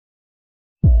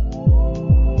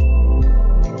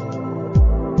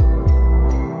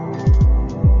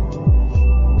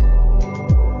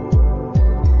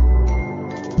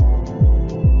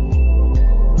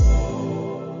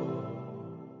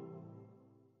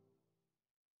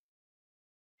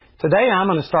Today I'm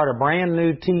going to start a brand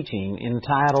new teaching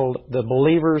entitled The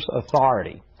Believer's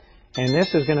Authority. And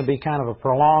this is going to be kind of a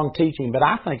prolonged teaching, but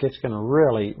I think it's going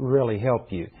to really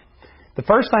help you. The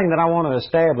first thing that I want to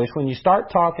establish when you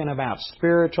start talking about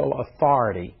spiritual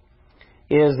authority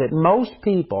is that most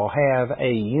people have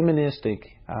a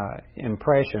humanistic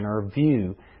impression or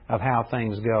view of how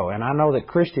things go. And I know that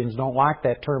Christians don't like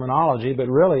that terminology, but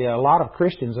really a lot of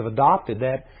Christians have adopted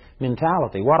that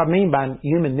mentality. What I mean by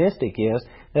humanistic is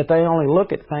that they only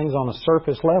look at things on a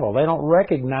surface level. They don't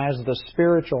recognize the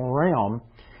spiritual realm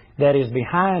that is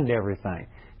behind everything.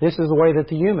 This is the way that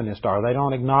the humanists are. They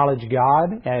don't acknowledge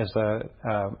God as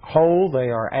a whole. They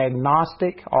are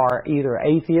agnostic or either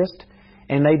atheist,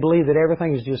 and they believe that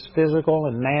everything is just physical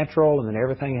and natural, and that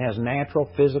everything has natural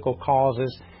physical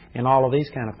causes and all of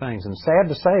these kind of things. And sad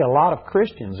to say, a lot of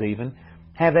Christians even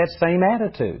have that same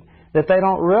attitude, that they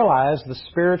don't realize the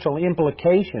spiritual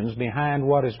implications behind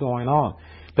what is going on.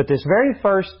 But this very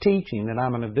first teaching that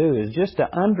I'm going to do is just to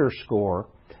underscore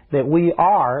that we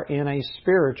are in a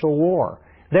spiritual war.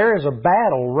 There is a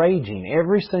battle raging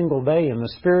every single day in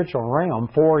the spiritual realm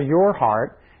for your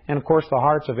heart, and of course the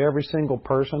hearts of every single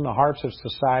person, the hearts of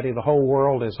society, the whole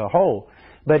world as a whole.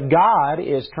 But God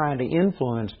is trying to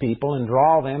influence people and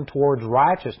draw them towards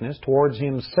righteousness, towards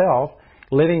Himself,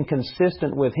 living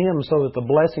consistent with Him so that the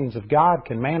blessings of God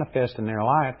can manifest in their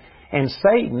life. And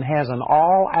Satan has an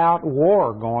all-out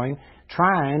war going,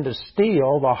 trying to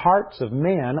steal the hearts of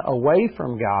men away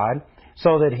from God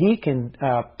so that he can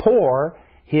pour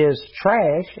his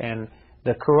trash and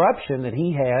the corruption that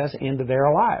he has into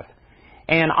their life.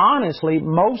 And honestly,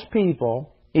 most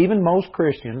people, even most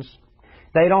Christians,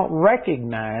 they don't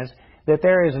recognize that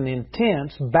there is an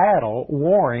intense battle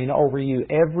warring over you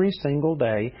every single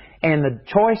day, and the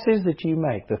choices that you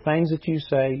make, the things that you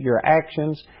say, your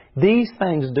actions, these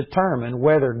things determine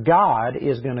whether God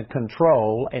is going to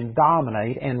control and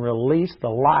dominate and release the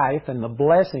life and the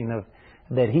blessing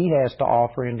that He has to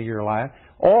offer into your life,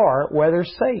 or whether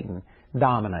Satan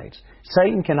dominates.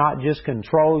 Satan cannot just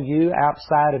control you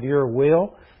outside of your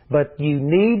will, but you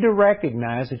need to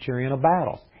recognize that you're in a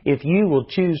battle. If you will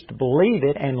choose to believe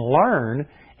it and learn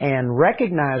and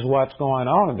recognize what's going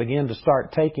on and begin to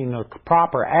start taking the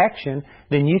proper action,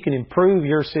 then you can improve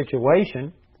your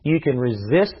situation. You can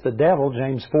resist the devil,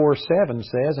 James 4:7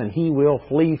 says, and he will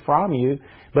flee from you.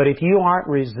 But if you aren't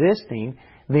resisting,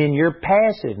 then your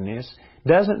passiveness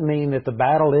doesn't mean that the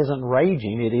battle isn't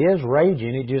raging. It is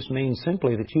raging. It just means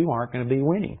simply that you aren't going to be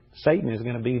winning. Satan is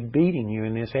going to be beating you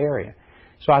in this area.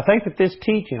 So I think that this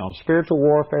teaching on spiritual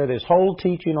warfare, this whole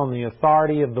teaching on the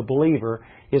authority of the believer,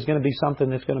 is going to be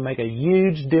something that's going to make a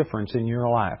huge difference in your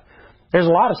life. There's a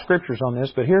lot of scriptures on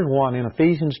this, but here's one in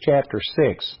Ephesians chapter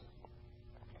 6.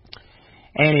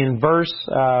 And in verse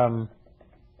 10,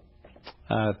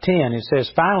 it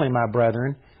says, "Finally, my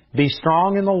brethren, be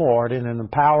strong in the Lord and in the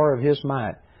power of His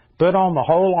might. Put on the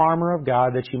whole armor of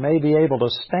God, that you may be able to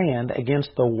stand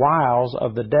against the wiles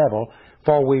of the devil.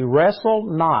 For we wrestle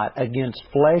not against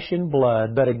flesh and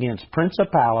blood, but against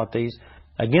principalities,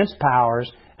 against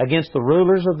powers, against the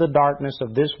rulers of the darkness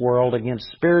of this world,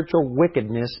 against spiritual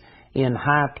wickedness in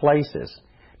high places."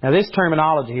 Now this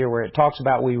terminology here where it talks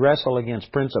about we wrestle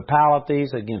against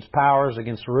principalities, against powers,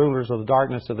 against the rulers of the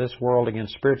darkness of this world,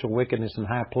 against spiritual wickedness in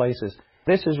high places,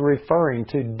 this is referring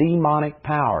to demonic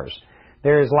powers.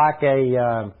 There is like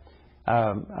a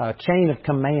chain of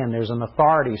command. There's an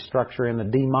authority structure in the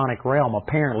demonic realm,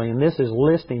 apparently, and this is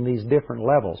listing these different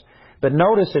levels. But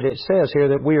notice that it says here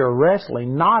that we are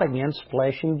wrestling not against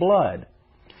flesh and blood.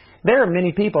 There are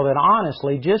many people that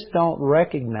honestly just don't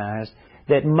recognize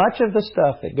that much of the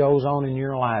stuff that goes on in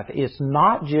your life is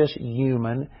not just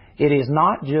human. It is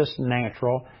not just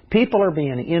natural. People are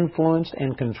being influenced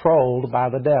and controlled by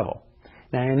the devil.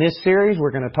 Now, in this series,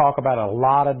 we're going to talk about a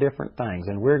lot of different things,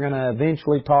 and we're going to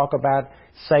eventually talk about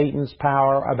Satan's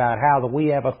power, about how we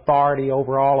have authority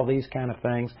over all of these kind of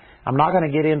things. I'm not going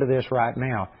to get into this right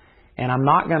now, and I'm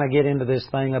not going to get into this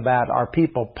thing about are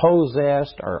people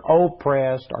possessed or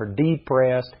oppressed or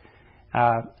depressed.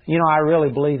 I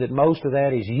really believe that most of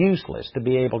that is useless to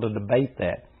be able to debate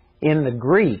that. In the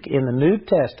Greek, in the New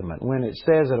Testament, when it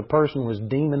says that a person was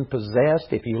demon-possessed,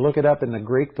 if you look it up in the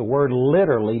Greek, the word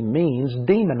literally means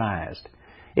demonized.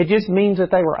 It just means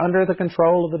that they were under the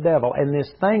control of the devil. And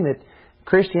this thing that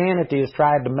Christianity has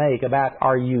tried to make about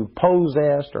are you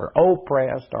possessed or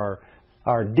oppressed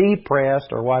or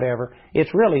depressed or whatever,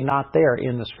 it's really not there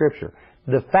in the Scripture.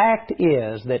 The fact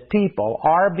is that people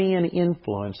are being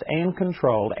influenced and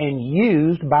controlled and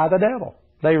used by the devil.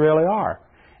 They really are.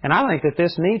 And I think that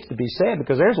this needs to be said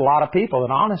because there's a lot of people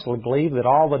that honestly believe that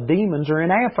all the demons are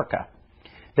in Africa.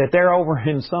 that they're over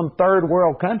in some third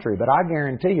world country, but I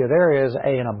guarantee you there is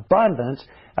an abundance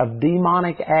of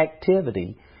demonic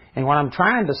activity. And what I'm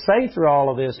trying to say through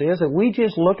all of this is that we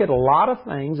just look at a lot of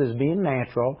things as being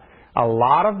natural, a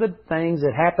lot of the things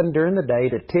that happen during the day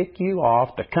to tick you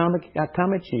off, to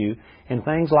come at you, and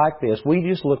things like this. We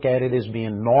just look at it as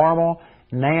being normal,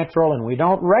 natural, and we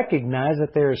don't recognize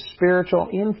that there is spiritual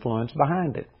influence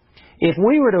behind it. If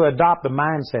we were to adopt the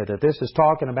mindset that this is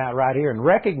talking about right here and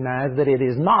recognize that it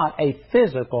is not a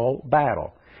physical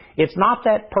battle. It's not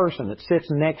that person that sits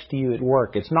next to you at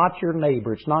work. It's not your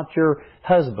neighbor. It's not your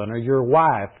husband or your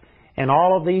wife and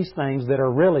all of these things that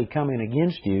are really coming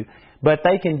against you, but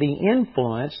they can be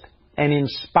influenced and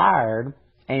inspired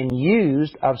and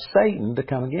used of Satan to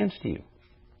come against you.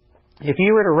 If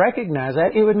you were to recognize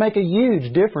that, it would make a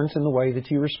huge difference in the way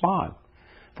that you respond.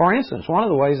 For instance, one of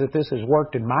the ways that this has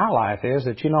worked in my life is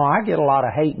that, I get a lot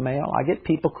of hate mail. I get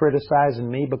people criticizing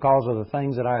me because of the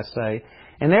things that I say.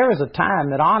 And there was a time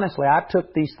that, honestly, I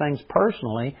took these things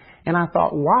personally, and I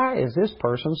thought, why is this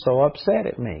person so upset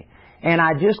at me? And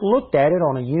I just looked at it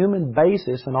on a human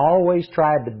basis and always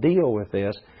tried to deal with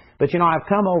this. But, I've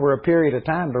come over a period of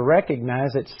time to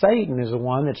recognize that Satan is the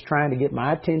one that's trying to get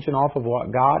my attention off of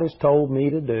what God has told me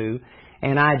to do.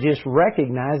 And I just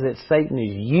recognize that Satan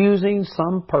is using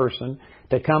some person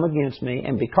to come against me.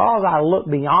 And because I look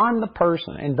beyond the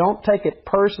person and don't take it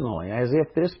personally, as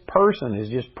if this person is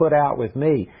just put out with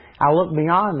me, I look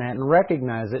beyond that and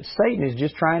recognize that Satan is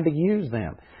just trying to use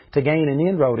them to gain an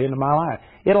inroad into my life.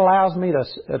 It allows me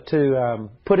to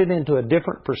put it into a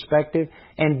different perspective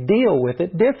and deal with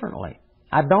it differently.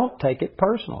 I don't take it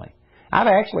personally. I've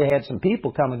actually had some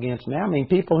people come against me.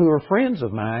 People who are friends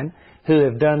of mine who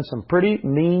have done some pretty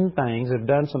mean things, have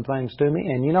done some things to me.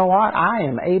 And you know what? I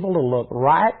am able to look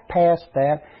right past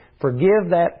that, forgive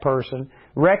that person,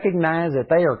 recognize that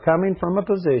they are coming from a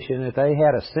position that they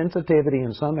had a sensitivity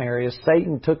in some areas.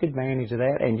 Satan took advantage of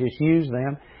that and just used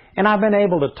them. And I've been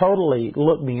able to totally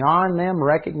look beyond them,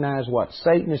 recognize what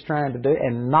Satan is trying to do,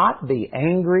 and not be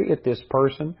angry at this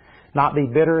person, not be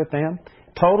bitter at them,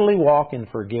 totally walk in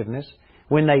forgiveness.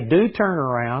 When they do turn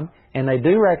around and they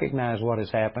do recognize what has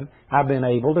happened, I've been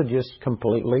able to just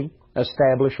completely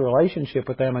establish a relationship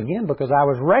with them again because I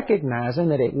was recognizing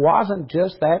that it wasn't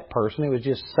just that person, it was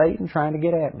just Satan trying to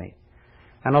get at me.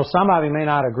 I know some of you may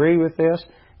not agree with this,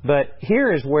 but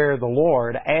here is where the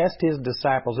Lord asked His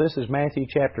disciples, this is Matthew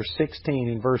chapter 16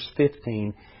 and verse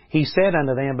 15, He said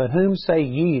unto them, But whom say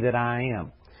ye that I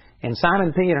am? And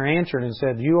Simon Peter answered and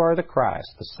said, You are the Christ,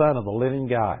 the Son of the living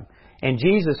God. And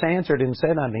Jesus answered and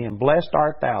said unto him, Blessed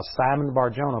art thou, Simon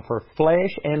Bar-Jonah, for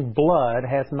flesh and blood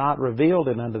hath not revealed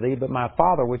it unto thee, but my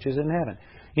Father which is in heaven.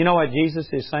 You know what Jesus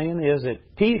is saying is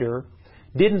that Peter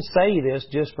didn't say this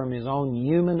just from his own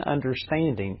human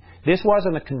understanding. This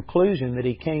wasn't a conclusion that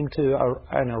he came to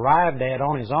and arrived at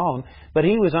on his own, but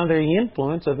he was under the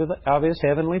influence of his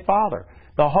heavenly Father.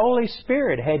 The Holy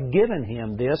Spirit had given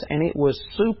him this, and it was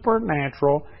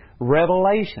supernatural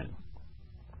revelation.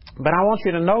 But I want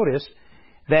you to notice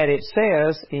that it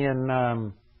says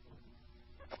in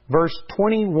verse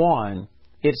 21,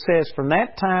 it says, From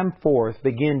that time forth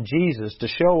began Jesus to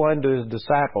show unto His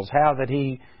disciples how that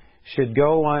He should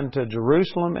go unto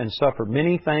Jerusalem and suffer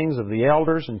many things of the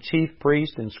elders and chief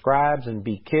priests and scribes and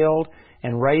be killed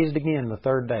and raised again the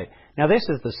third day. Now this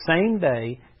is the same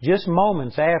day, just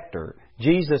moments after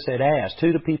Jesus had asked,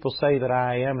 Who do people say that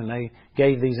I am? And they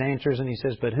gave these answers, and He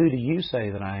says, But who do you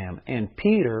say that I am? And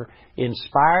Peter,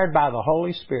 inspired by the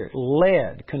Holy Spirit,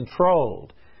 led,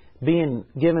 controlled, being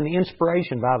given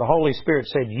inspiration by the Holy Spirit,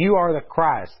 said, You are the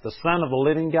Christ, the Son of the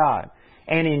living God.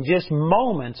 And in just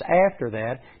moments after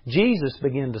that, Jesus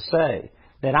began to say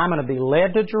that I'm going to be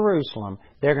led to Jerusalem.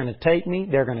 They're going to take me,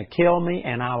 they're going to kill me,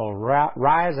 and I will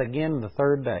rise again the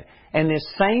third day. And this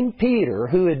same Peter,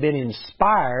 who had been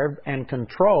inspired and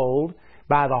controlled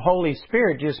by the Holy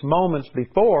Spirit just moments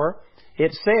before,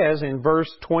 it says in verse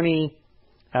 22,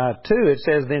 it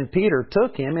says, Then Peter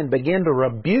took him and began to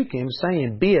rebuke him,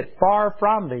 saying, Be it far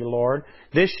from thee, Lord,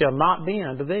 this shall not be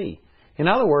unto thee. In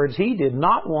other words, he did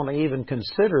not want to even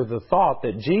consider the thought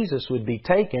that Jesus would be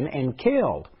taken and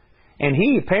killed. And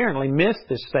he apparently missed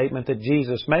this statement that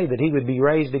Jesus made, that He would be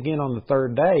raised again on the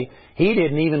third day. He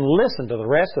didn't even listen to the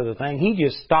rest of the thing. He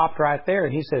just stopped right there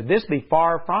and He said, This be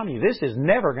far from you. This is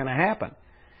never going to happen.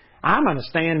 I'm going to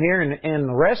stand here and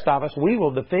the rest of us, we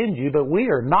will defend you, but we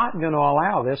are not going to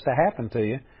allow this to happen to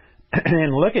you.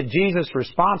 And look at Jesus'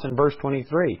 response in verse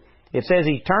 23. It says,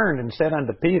 He turned and said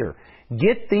unto Peter,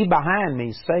 Get thee behind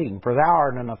me, Satan, for thou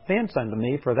art an offense unto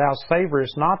me, for thou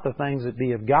savorest not the things that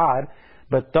be of God,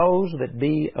 but those that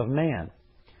be of man.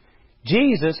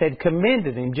 Jesus had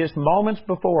commended him just moments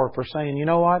before for saying, you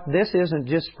know what, this isn't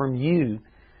just from you,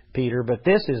 Peter, but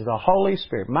this is the Holy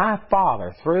Spirit. My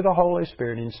Father, through the Holy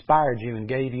Spirit, inspired you and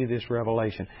gave you this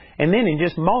revelation. And then in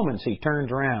just moments he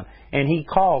turns around and he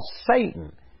calls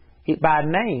Satan by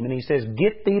name and he says,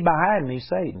 get thee behind me,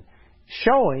 Satan,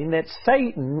 showing that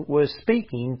Satan was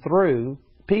speaking through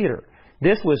Peter.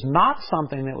 This was not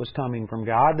something that was coming from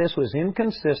God. This was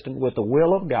inconsistent with the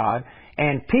will of God,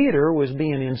 and Peter was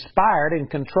being inspired and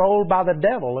controlled by the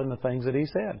devil in the things that he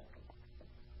said.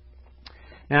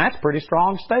 Now, that's a pretty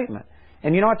strong statement.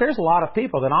 And you know what? There's a lot of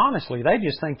people that honestly, they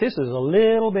just think this is a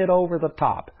little bit over the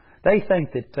top. They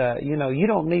think that, you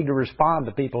don't need to respond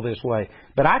to people this way.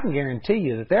 But I can guarantee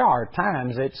you that there are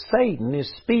times that Satan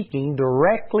is speaking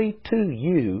directly to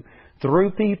you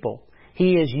through people.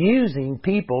 He is using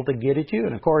people to get at you.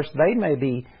 And, of course, they may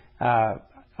be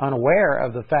unaware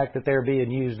of the fact that they're being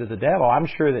used of the devil. I'm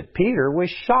sure that Peter was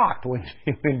shocked when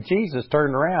Jesus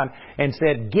turned around and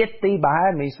said, get thee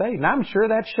behind me, Satan. I'm sure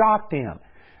that shocked him.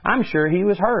 I'm sure he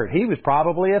was hurt. He was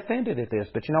probably offended at this.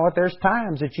 But you know what? There's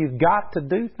times that you've got to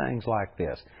do things like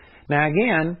this. Now,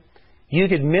 again, you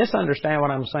could misunderstand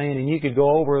what I'm saying, and you could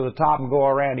go over the top and go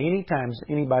around. Anytime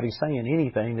anybody's saying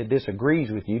anything that disagrees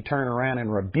with you, turn around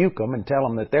and rebuke them and tell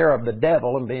them that they're of the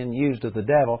devil and being used of the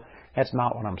devil. That's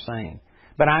not what I'm saying.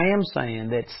 But I am saying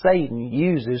that Satan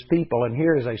uses people, and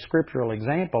here is a scriptural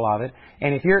example of it.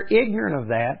 And if you're ignorant of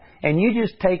that, and you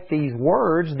just take these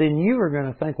words, then you are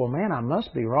going to think, well, man, I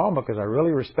must be wrong because I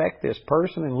really respect this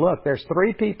person. And look, there's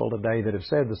 3 people today that have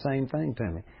said the same thing to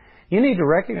me. You need to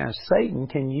recognize Satan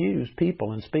can use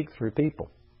people and speak through people.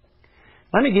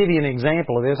 Let me give you an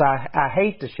example of this. I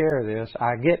hate to share this.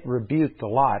 I get rebuked a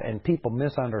lot, and people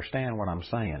misunderstand what I'm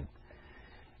saying.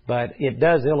 But it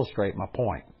does illustrate my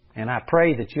point. And I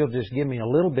pray that you'll just give me a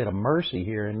little bit of mercy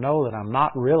here and know that I'm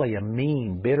not really a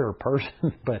mean, bitter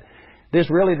person. But this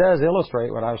really does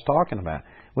illustrate what I was talking about.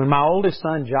 When my oldest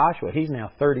son, Joshua, he's now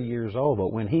 30 years old,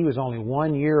 but when he was only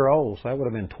 1 year old, so that would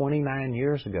have been 29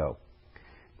 years ago,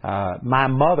 my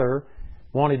mother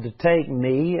wanted to take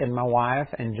me and my wife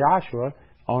and Joshua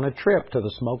on a trip to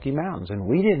the Smoky Mountains. And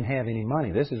we didn't have any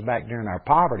money. This is back during our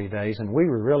poverty days, and we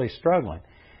were really struggling.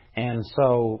 And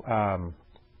so,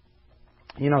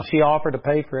 she offered to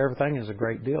pay for everything. It was a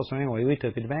great deal. So anyway, we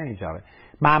took advantage of it.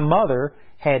 My mother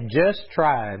had just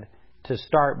tried to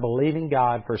start believing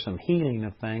God for some healing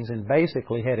of things and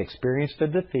basically had experienced a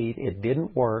defeat. It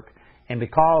didn't work. And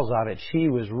because of it, she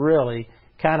was really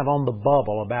kind of on the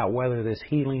bubble about whether this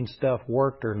healing stuff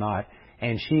worked or not.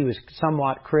 And she was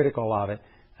somewhat critical of it.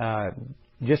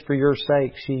 Just for your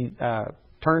sake, she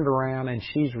turned around and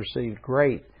she's received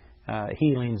great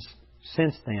healings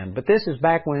since then. But this is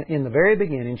back when, in the very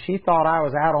beginning, she thought I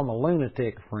was out on the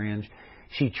lunatic fringe.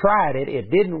 She tried it.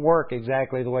 It didn't work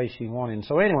exactly the way she wanted. And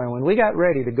so anyway, when we got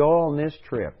ready to go on this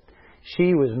trip,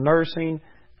 she was nursing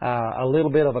a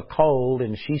little bit of a cold,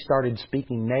 and she started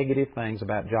speaking negative things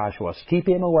about Joshua. Keep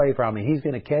him away from me. He's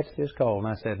going to catch this cold.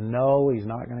 And I said, no, he's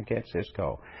not going to catch this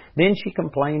cold. Then she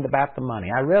complained about the money.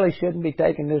 I really shouldn't be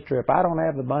taking this trip. I don't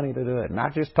have the money to do it. And I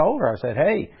just told her, I said,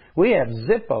 hey, we have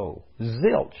zippo,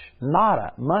 zilch,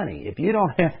 nada, money. If you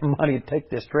don't have the money to take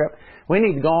this trip, we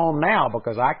need to go on now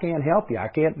because I can't help you. I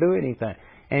can't do anything.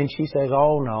 And she says,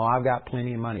 oh, no, I've got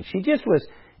plenty of money. She just was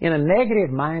in a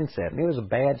negative mindset, and it was a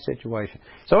bad situation.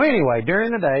 So anyway, during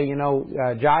the day,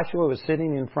 Joshua was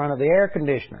sitting in front of the air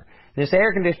conditioner. This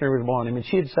air conditioner was blowing him, and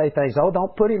she'd say things, oh,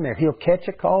 don't put him there. He'll catch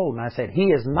a cold. And I said, he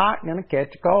is not going to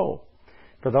catch a cold.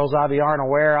 For those of you who aren't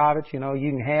aware of it, you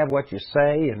can have what you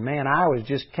say. And, man, I was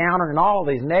just countering all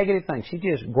these negative things. She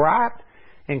just griped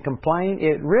and complained.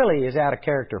 It really is out of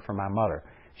character for my mother.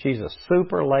 She's a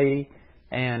super lady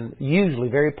and usually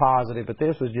very positive, but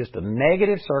this was just a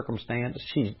negative circumstance.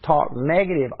 She talked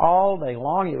negative all day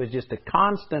long. It was just a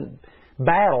constant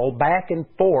battle back and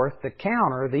forth to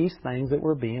counter these things that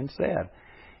were being said.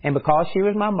 And because she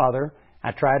was my mother,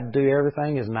 I tried to do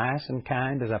everything as nice and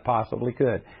kind as I possibly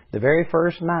could. The very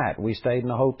first night, we stayed in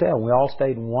a hotel. We all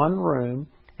stayed in one room,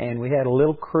 and we had a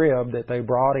little crib that they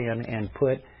brought in and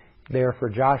put there for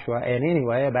Joshua. And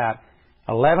anyway, about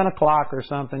 11 o'clock or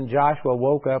something, Joshua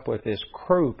woke up with this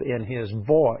croup in his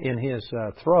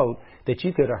throat that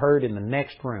you could have heard in the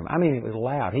next room. I mean, it was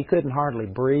loud. He couldn't hardly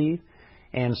breathe.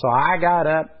 And so I got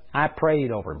up, I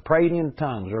prayed over him, prayed in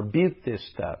tongues, rebuked this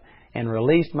stuff, and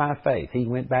released my faith. He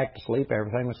went back to sleep.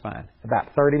 Everything was fine.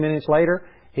 About 30 minutes later,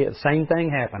 the same thing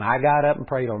happened. I got up and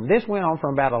prayed over him. This went on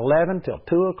from about 11 till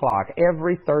 2 o'clock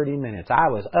every 30 minutes. I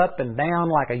was up and down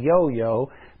like a yo-yo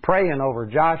praying over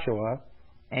Joshua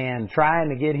and trying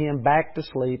to get him back to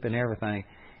sleep and everything.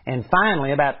 And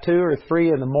finally, about 2 or 3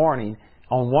 in the morning,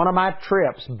 On one of my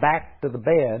trips back to the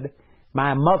bed,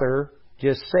 my mother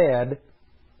just said,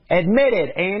 "Admit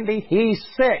it, Andy, he's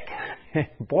sick."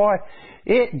 Boy,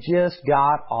 it just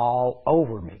got all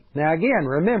over me. Now again,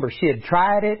 remember, she had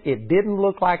tried it. It didn't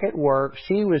look like it worked.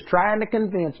 She was trying to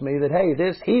convince me that, hey,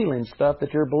 this healing stuff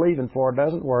that you're believing for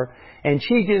doesn't work. And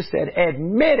she just said,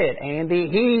 "Admit it, Andy,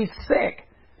 he's sick."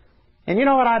 And you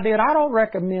know what I did? I don't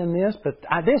recommend this, but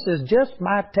this is just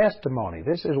my testimony.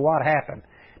 This is what happened.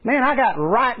 Man, I got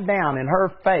right down in her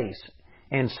face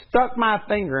and stuck my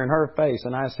finger in her face,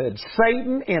 and I said,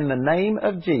 "Satan, in the name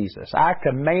of Jesus, I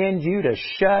command you to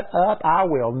shut up. I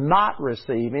will not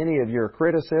receive any of your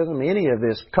criticism, any of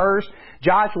this curse.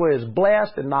 Joshua is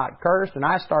blessed and not cursed." And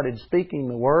I started speaking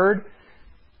the word.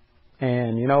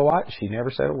 And you know what? She never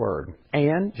said a word.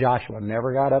 And Joshua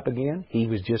never got up again. He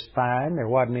was just fine. There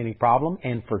wasn't any problem.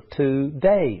 And for 2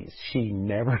 days, she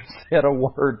never said a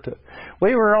word to.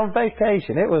 We were on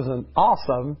vacation. It was an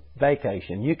awesome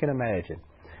vacation, you can imagine.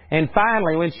 And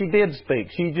finally, when she did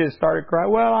speak, she just started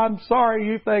crying, "Well, I'm sorry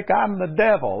you think I'm the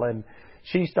devil." And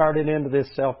she started into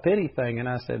this self-pity thing. And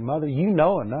I said, "Mother, you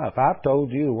know enough. I've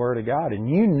told you the Word of God, and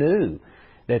you knew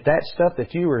that stuff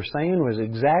that you were saying was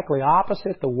exactly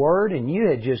opposite the Word, and you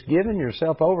had just given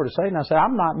yourself over to Satan." I said,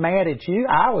 "I'm not mad at you.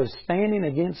 I was standing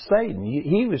against Satan.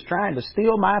 He was trying to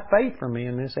steal my faith from me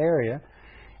in this area."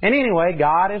 And anyway,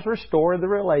 God has restored the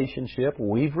relationship.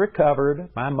 We've recovered.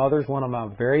 My mother's one of my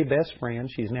very best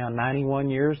friends. She's now 91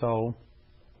 years old,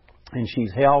 and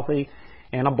she's healthy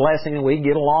and a blessing, and we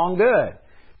get along good.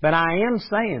 But I am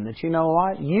saying that, you know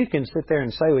what, you can sit there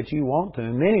and say what you want to,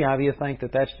 and many of you think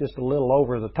that that's just a little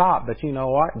over the top, but you know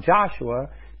what, Joshua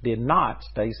did not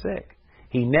stay sick.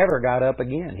 He never got up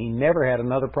again. He never had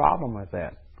another problem with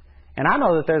that. And I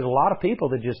know that there's a lot of people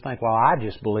that just think, well, I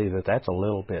just believe that that's a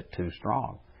little bit too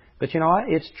strong. But you know what,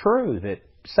 it's true that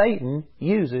Satan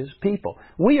uses people.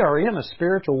 We are in a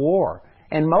spiritual war,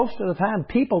 and most of the time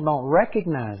people don't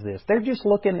recognize this. They're just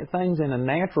looking at things in a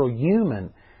natural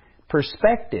human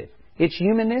perspective. It's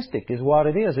humanistic is what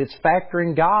it is. It's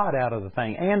factoring God out of the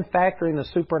thing and factoring the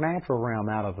supernatural realm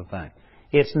out of the thing.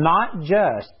 It's not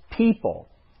just people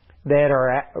that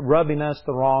are rubbing us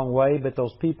the wrong way, but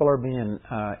those people are being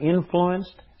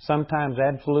influenced, sometimes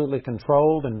absolutely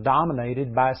controlled and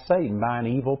dominated by Satan, by an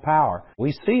evil power.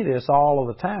 We see this all of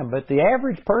the time, but the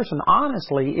average person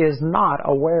honestly is not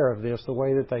aware of this the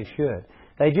way that they should.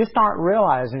 They just aren't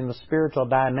realizing the spiritual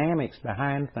dynamics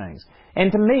behind things.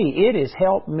 And to me, it has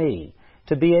helped me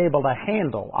to be able to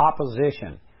handle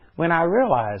opposition when I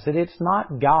realize that it's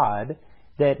not God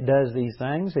that does these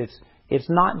things. It's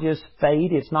not just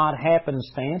fate. It's not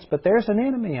happenstance, but there's an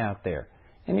enemy out there.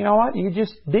 And you know what? You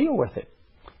just deal with it.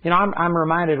 You know, I'm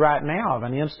reminded right now of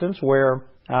an instance where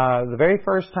the very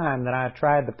first time that I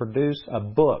tried to produce a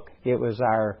book, it was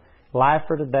our Life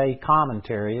for Today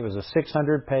commentary. It was a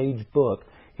 600-page book.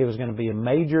 It was going to be a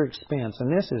major expense.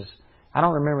 And this is, I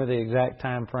don't remember the exact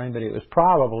time frame, but it was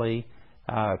probably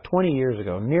 20 years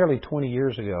ago, nearly 20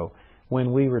 years ago,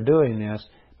 when we were doing this.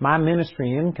 My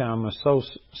ministry income was so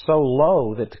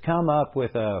low that to come up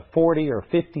with a $40,000 or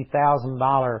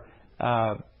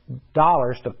 $50,000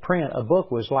 dollars to print a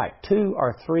book was like 2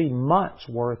 or 3 months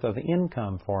worth of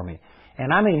income for me.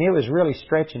 And I mean, it was really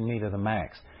stretching me to the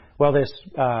max. Well,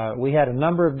 we had a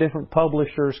number of different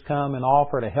publishers come and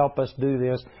offer to help us do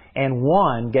this, and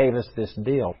one gave us this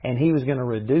deal. And he was going to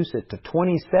reduce it to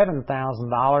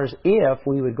 $27,000 if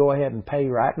we would go ahead and pay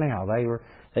right now.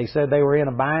 They said they were in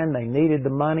a bind, they needed the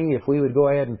money. If we would go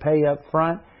ahead and pay up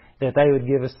front, that they would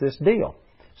give us this deal.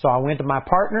 So I went to my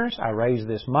partners, I raised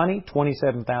this money,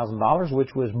 $27,000,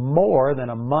 which was more than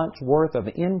a month's worth of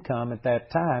income at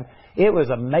that time. It was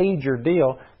a major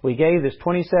deal. We gave this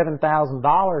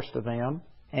 $27,000 to them,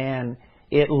 and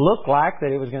it looked like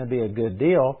that it was going to be a good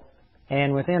deal.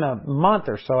 And within a month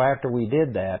or so after we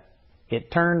did that,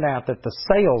 it turned out that the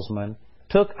salesman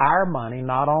took our money,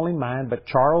 not only mine, but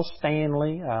Charles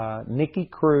Stanley, Nicky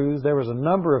Cruz. There was a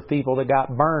number of people that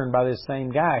got burned by this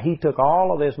same guy. He took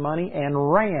all of this money and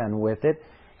ran with it,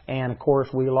 and of course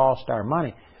we lost our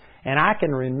money. And I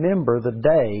can remember the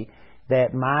day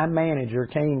that my manager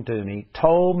came to me,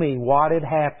 told me what had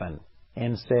happened,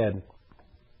 and said,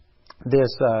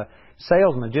 this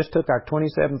salesman just took our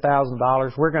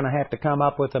 $27,000. We're going to have to come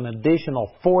up with an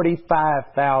additional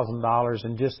 $45,000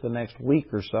 in just the next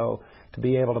week or so to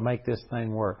be able to make this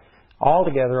thing work.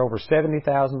 Altogether, over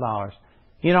 $70,000.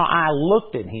 You know, I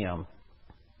looked at him,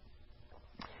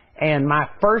 and my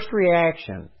first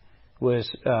reaction was,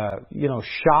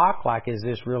 shock, like, is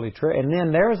this really true? And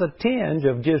then there was a tinge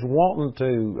of just wanting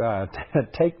to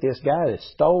take this guy that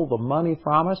stole the money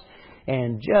from us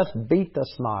and just beat the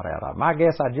snot out of them. I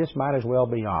guess I just might as well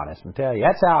be honest and tell you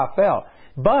that's how I felt.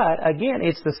 But again,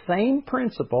 it's the same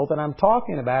principle that I'm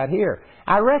talking about here.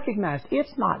 I recognize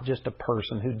it's not just a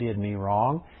person who did me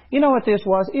wrong. You know what this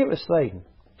was? It was Satan.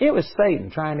 It was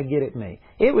Satan trying to get at me.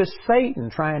 It was Satan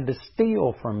trying to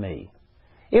steal from me.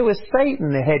 It was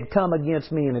Satan that had come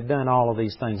against me and had done all of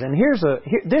these things. And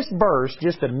this verse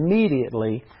just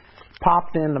immediately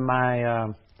popped into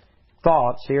my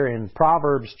thoughts here in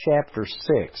Proverbs chapter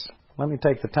 6. Let me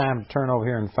take the time to turn over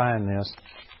here and find this.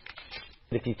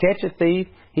 If you catch a thief,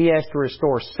 he has to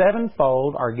restore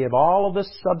sevenfold or give all of the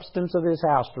substance of his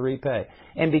house to repay.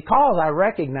 And because I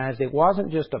recognized it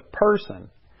wasn't just a person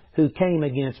who came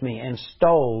against me and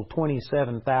stole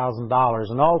 $27,000,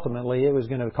 and ultimately it was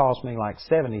going to cost me like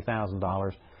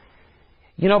 $70,000.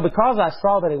 You know, because I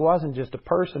saw that it wasn't just a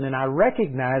person and I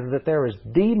recognized that there was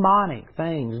demonic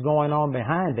things going on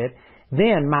behind it,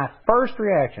 then my first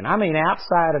reaction, I mean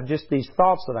outside of just these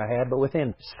thoughts that I had, but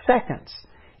within seconds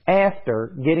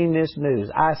after getting this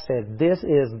news, I said, this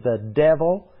is the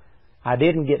devil. I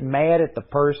didn't get mad at the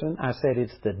person. I said,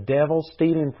 it's the devil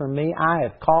stealing from me. I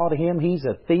have caught him. He's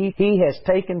a thief. He has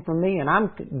taken from me, and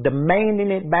I'm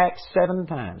demanding it back 7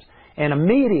 times. And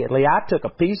immediately I took a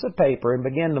piece of paper and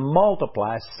began to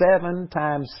multiply 7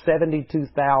 times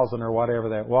 72,000 or whatever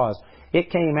that was. It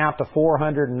came out to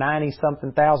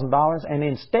 $490-something thousand. And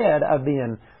instead of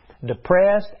being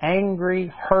depressed, angry,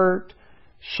 hurt,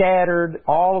 shattered,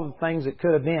 all of the things it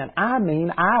could have been, I mean,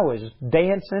 I was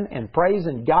dancing and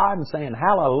praising God and saying,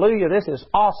 hallelujah, this is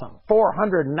awesome.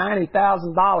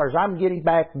 $490,000 I'm getting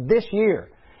back this year.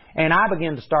 And I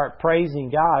began to start praising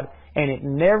God, and it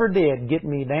never did get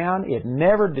me down. It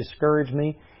never discouraged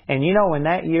me. And you know, when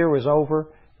that year was over,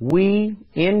 we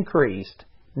increased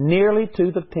nearly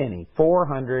to the penny,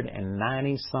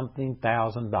 $490-something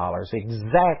thousand,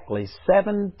 exactly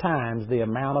 7 times the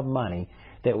amount of money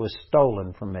that was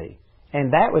stolen from me.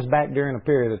 And that was back during a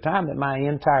period of time that my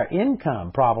entire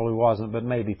income probably wasn't but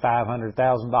maybe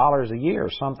 $500,000 a year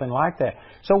or something like that.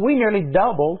 So we nearly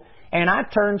doubled, and I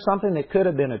turned something that could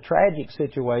have been a tragic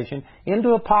situation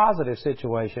into a positive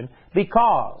situation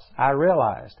because I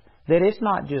realized that it's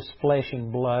not just flesh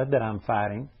and blood that I'm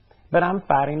fighting, but I'm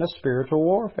fighting a spiritual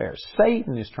warfare.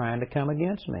 Satan is trying to come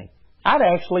against me. I'd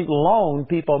actually loaned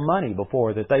people money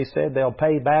before that they said they'll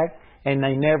pay back, and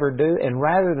they never do. And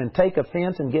rather than take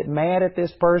offense and get mad at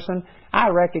this person, I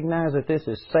recognize that this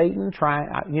is Satan trying,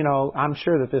 you know, I'm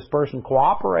sure that this person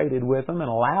cooperated with them and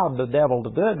allowed the devil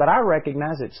to do it, but I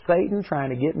recognize it's Satan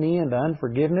trying to get me into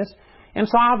unforgiveness, and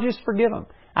so I'll just forgive them.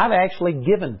 I've actually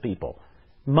given people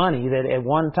money that at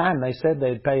one time they said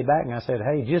they'd pay back, and I said,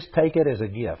 hey, just take it as a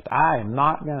gift. I am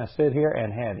not going to sit here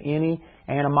and have any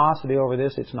animosity over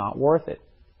this. It's not worth it.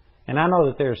 And I know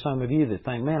that there are some of you that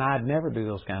think, man, I'd never do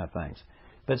those kind of things.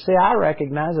 But see, I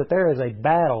recognize that there is a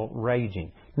battle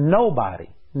raging. Nobody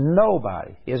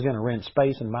is going to rent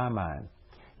space in my mind.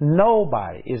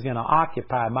 Nobody is going to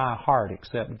occupy my heart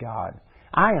except God.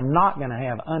 I am not going to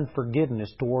have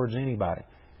unforgiveness towards anybody.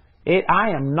 I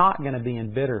am not going to be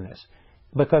in bitterness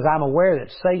because I'm aware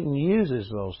that Satan uses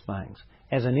those things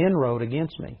as an inroad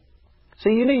against me.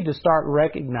 See, you need to start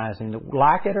recognizing that,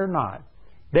 like it or not,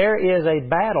 there is a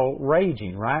battle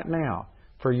raging right now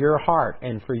for your heart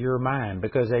and for your mind,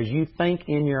 because as you think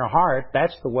in your heart,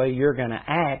 that's the way you're going to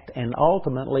act, and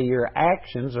ultimately your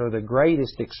actions are the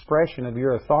greatest expression of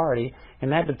your authority,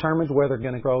 and that determines whether they're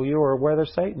going to grow you or whether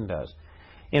Satan does.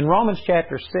 In Romans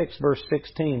chapter 6, verse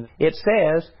 16, it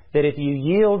says that if you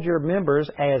yield your members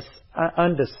as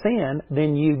unto sin,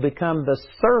 then you become the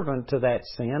servant to that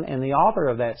sin and the author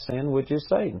of that sin, which is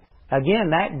Satan. Again,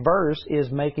 that verse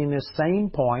is making this same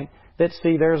point that,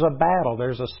 see, there's a battle,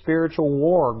 there's a spiritual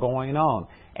war going on,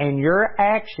 and your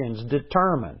actions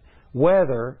determine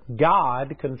whether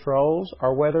God controls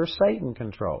or whether Satan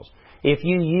controls. If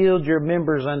you yield your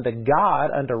members unto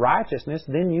God, unto righteousness,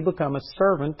 then you become a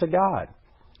servant to God.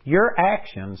 Your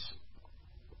actions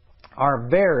are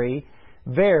very,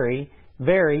 very,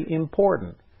 very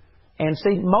important. And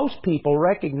see, most people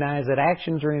recognize that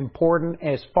actions are important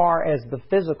as far as the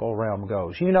physical realm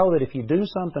goes. You know that if you do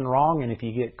something wrong and if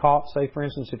you get caught, say for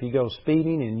instance, if you go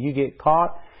speeding and you get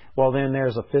caught, well then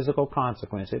there's a physical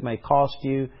consequence. It may cost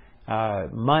you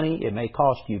money, it may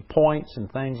cost you points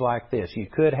and things like this. You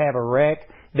could have a wreck.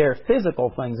 There are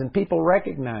physical things, and people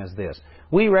recognize this.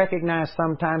 We recognize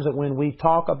sometimes that when we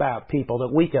talk about people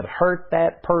that we could hurt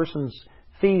that person's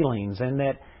feelings, and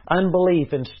that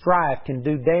unbelief and strife can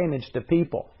do damage to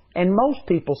people. And most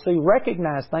people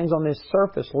recognize things on this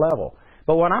surface level.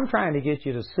 But what I'm trying to get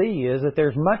you to see is that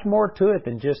there's much more to it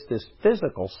than just this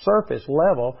physical surface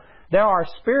level. There are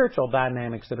spiritual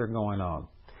dynamics that are going on.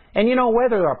 And you know,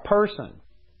 whether a person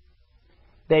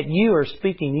that you are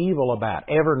speaking evil about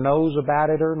ever knows about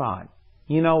it or not,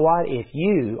 you know what? If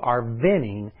you are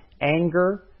venting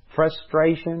anger,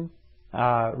 frustration,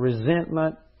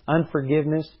 resentment,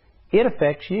 unforgiveness, it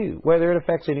affects you, whether it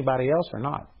affects anybody else or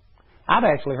not. I've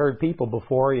actually heard people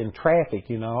before in traffic,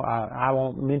 you know, I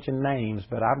won't mention names,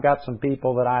 but I've got some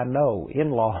people that I know,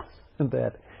 in-laws,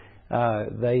 that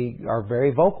they are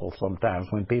very vocal sometimes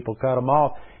when people cut them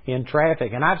off in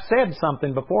traffic. And I've said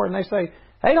something before, and they say,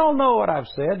 they don't know what I've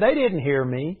said. They didn't hear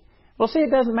me. Well, see,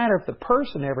 it doesn't matter if the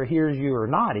person ever hears you or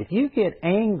not. If you get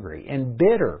angry and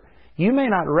bitter, you may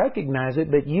not recognize it,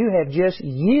 but you have just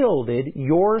yielded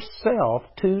yourself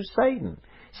to Satan.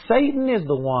 Satan is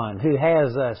the one who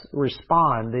has us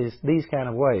respond these kind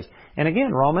of ways. And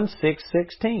again, Romans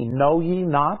 6:16, know ye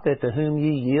not that to whom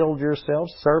ye yield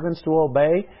yourselves servants to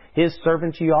obey, his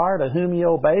servants ye are, to whom ye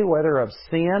obey, whether of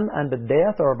sin unto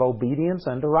death or of obedience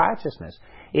unto righteousness.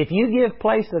 If you give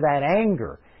place to that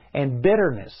anger and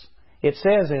bitterness, it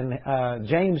says in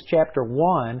James chapter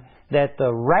 1 that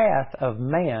the wrath of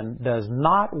man does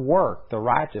not work the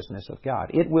righteousness of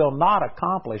God. It will not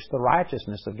accomplish the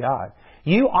righteousness of God.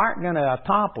 You aren't going to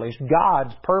accomplish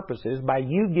God's purposes by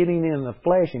you getting in the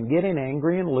flesh and getting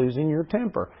angry and losing your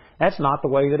temper. That's not the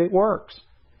way that it works.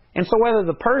 And so whether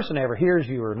the person ever hears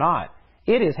you or not,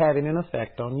 it is having an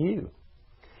effect on you.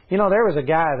 You know, there was a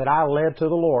guy that I led to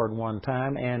the Lord one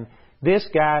time, and this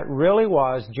guy really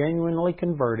was genuinely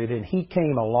converted, and he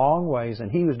came a long ways,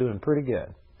 and he was doing pretty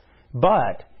good.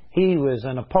 But he was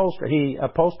an upholsterer. He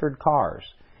upholstered cars.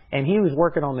 And he was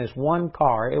working on this one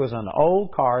car. It was an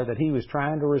old car that he was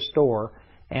trying to restore.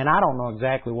 And I don't know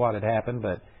exactly what had happened,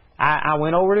 but I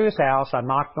went over to his house. I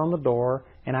knocked on the door,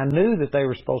 and I knew that they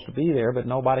were supposed to be there, but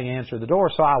nobody answered the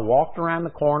door. So I walked around the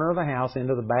corner of the house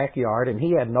into the backyard, and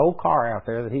he had no car out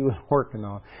there that he was working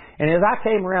on. And as I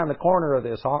came around the corner of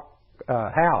this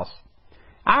house,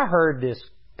 I heard this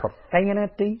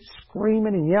profanity,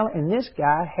 screaming and yelling, and this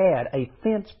guy had a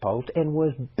fence post and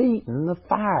was beating the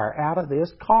fire out of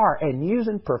this car and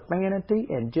using profanity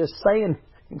and just saying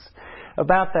things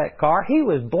about that car. He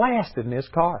was blasting this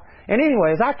car. And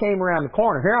anyways, I came around the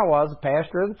corner. Here I was, the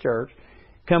pastor of the church,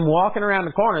 come walking around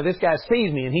the corner. This guy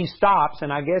sees me and he stops,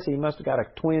 and I guess he must have got a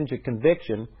twinge of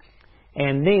conviction.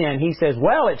 And then he says,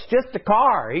 well, it's just a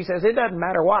car. He says, it doesn't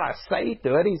matter what I say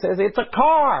to it. He says, it's a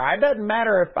car. It doesn't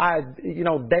matter if I,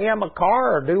 damn a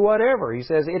car or do whatever. He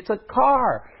says, it's a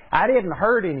car. I didn't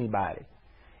hurt anybody.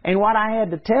 And what I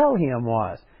had to tell him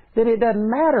was that it doesn't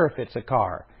matter if it's a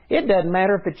car. It doesn't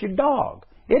matter if it's your dog.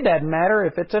 It doesn't matter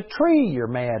if it's a tree you're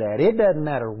mad at. It doesn't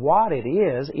matter what it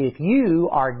is. If you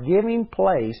are giving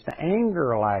place to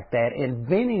anger like that and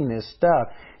venting this stuff,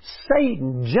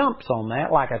 Satan jumps on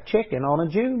that like a chicken on a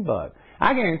June bug.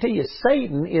 I guarantee you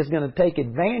Satan is going to take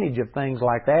advantage of things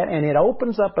like that, and it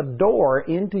opens up a door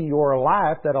into your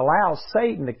life that allows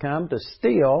Satan to come to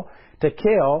steal, to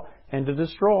kill, and to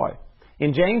destroy.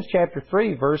 In James chapter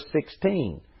 3, verse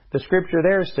 16, the scripture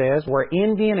there says, where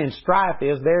envy and strife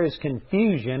is, there is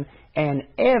confusion and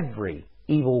every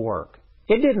evil work.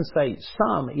 It didn't say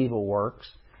some evil works.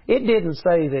 It didn't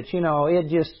say that, it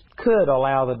just could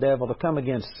allow the devil to come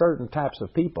against certain types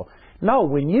of people. No,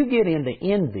 when you get into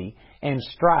envy and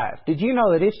strife, did you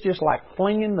know that it's just like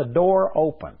flinging the door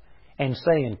open and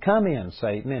saying, come in,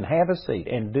 Satan, and have a seat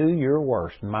and do your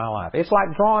worst in my life. It's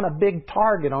like drawing a big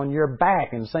target on your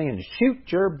back and saying, shoot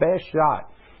your best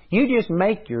shot. You just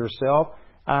make yourself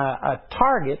a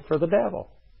target for the devil.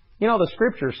 The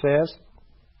scripture says,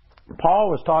 Paul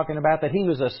was talking about that he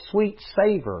was a sweet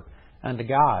savor unto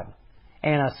God,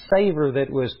 and a savor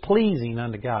that was pleasing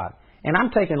unto God. And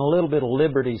I'm taking a little bit of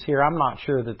liberties here. I'm not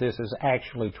sure that this is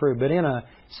actually true, but in a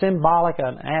symbolic,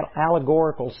 an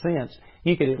allegorical sense,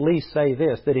 you could at least say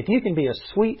this, that if you can be a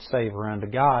sweet savor unto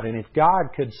God, and if God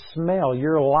could smell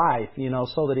your life,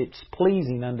 so that it's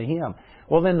pleasing unto Him,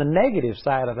 well, then the negative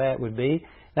side of that would be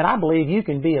that I believe you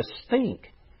can be a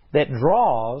stink that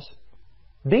draws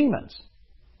demons.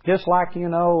 Just like,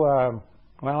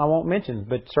 well, I won't mention,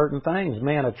 but certain things.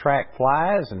 Men attract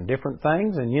flies and different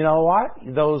things, and you know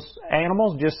what? Those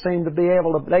animals just seem to be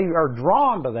able to, they are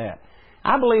drawn to that.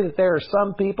 I believe that there are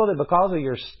some people that because of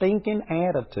your stinking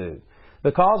attitude,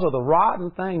 because of the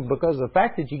rotten things, because of the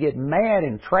fact that you get mad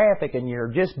in traffic and you're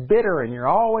just bitter and you're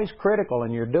always critical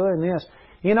and you're doing this,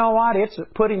 you know what? It's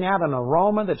putting out an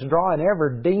aroma that's drawing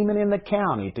every demon in the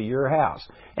county to your house.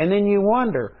 And then you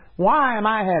wonder, why am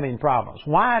I having problems?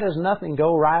 Why does nothing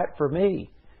go right for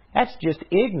me? That's just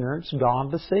ignorance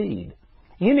gone to seed.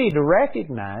 You need to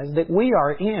recognize that we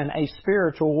are in a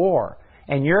spiritual war.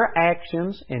 And your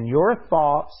actions and your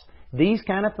thoughts these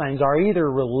kind of things are either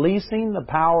releasing the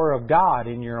power of God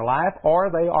in your life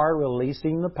or they are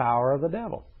releasing the power of the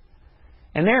devil.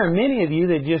 And there are many of you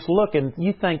that just look and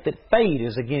you think that fate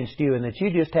is against you and that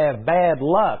you just have bad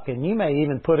luck, and you may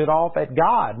even put it off at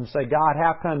God and say, God,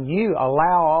 how come you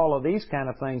allow all of these kind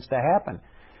of things to happen?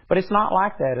 But it's not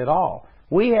like that at all.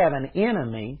 We have an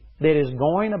enemy that is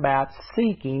going about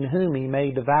seeking whom he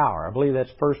may devour. I believe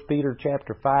that's 1 Peter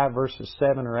chapter 5, verses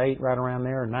 7 or 8, right around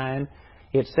there, or 9.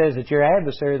 It says that your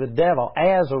adversary, the devil,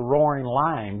 as a roaring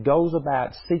lion, goes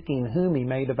about seeking whom he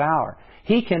may devour.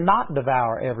 He cannot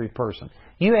devour every person.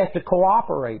 You have to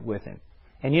cooperate with him.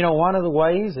 And you know, one of the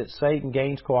ways that Satan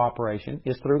gains cooperation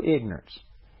is through ignorance.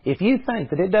 If you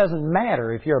think that it doesn't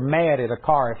matter if you're mad at a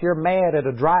car, if you're mad at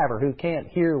a driver who can't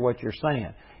hear what you're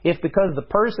saying, if because the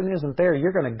person isn't there,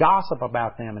 you're going to gossip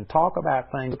about them and talk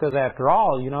about things, because after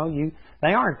all, you know,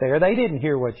 they aren't there. They didn't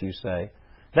hear what you say.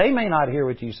 They may not hear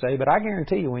what you say, but I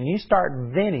guarantee you, when you start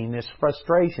venting this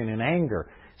frustration and anger,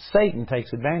 Satan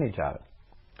takes advantage of it.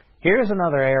 Here's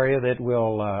another area that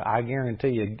will, I guarantee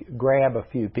you, grab a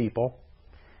few people.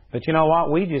 But you know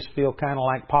what? We just feel kind of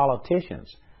like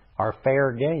politicians are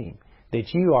fair game,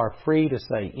 that you are free to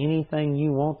say anything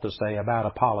you want to say about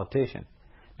a politician.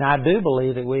 Now, I do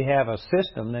believe that we have a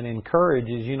system that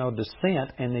encourages, you know,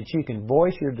 dissent, and that you can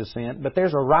voice your dissent, but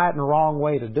there's a right and wrong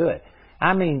way to do it.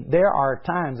 I mean, there are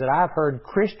times that I've heard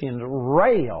Christians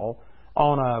rail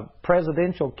on a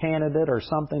presidential candidate or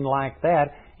something like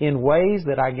that in ways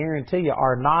that I guarantee you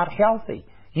are not healthy.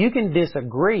 You can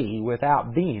disagree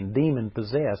without being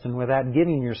demon-possessed and without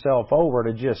giving yourself over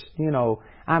to just, you know,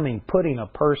 I mean, putting a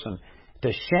person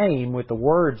to shame with the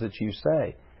words that you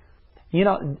say. You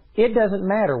know, it doesn't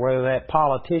matter whether that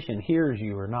politician hears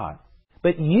you or not.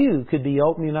 But you could be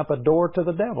opening up a door to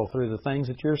the devil through the things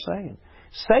that you're saying.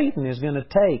 Satan is going to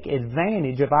take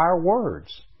advantage of our words.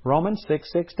 Romans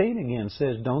 6:16 again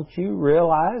says, don't you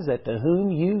realize that to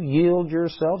whom you yield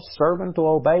yourself servant to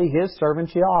obey, his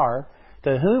servants ye are,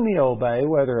 to whom ye obey,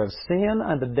 whether of sin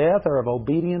unto death or of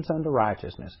obedience unto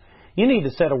righteousness. You need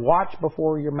to set a watch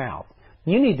before your mouth.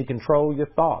 You need to control your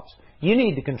thoughts. You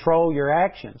need to control your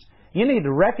actions. You need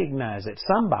to recognize that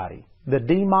somebody, the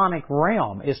demonic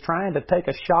realm, is trying to take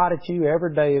a shot at you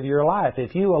every day of your life.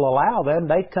 If you will allow them,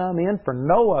 they come in for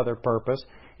no other purpose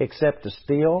except to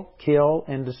steal, kill,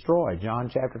 and destroy.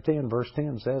 John chapter 10, verse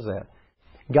 10 says that.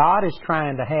 God is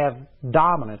trying to have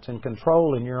dominance and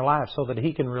control in your life so that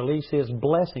He can release His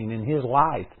blessing in His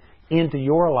life into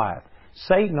your life.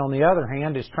 Satan, on the other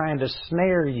hand, is trying to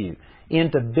snare you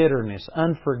into bitterness,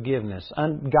 unforgiveness,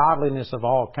 ungodliness of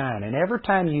all kind. And every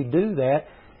time you do that,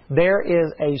 there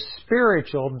is a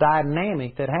spiritual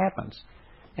dynamic that happens.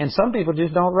 And some people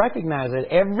just don't recognize it.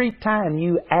 Every time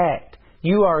you act,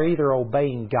 you are either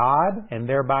obeying God and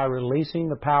thereby releasing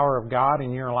the power of God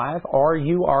in your life, or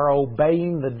you are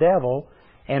obeying the devil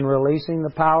and releasing the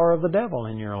power of the devil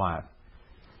in your life.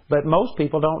 But most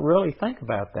people don't really think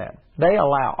about that. They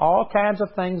allow all kinds of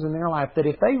things in their life that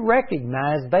if they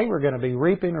recognized they were going to be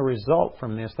reaping a result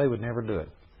from this, they would never do it.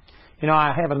 You know,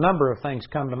 I have a number of things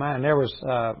come to mind. There was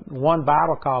one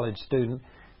Bible college student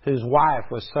whose wife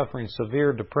was suffering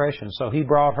severe depression, so he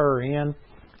brought her in.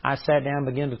 I sat down and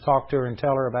began to talk to her and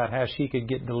tell her about how she could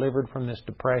get delivered from this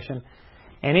depression.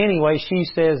 And anyway, she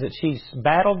says that she's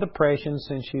battled depression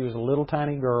since she was a little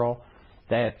tiny girl,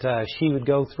 that she would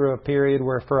go through a period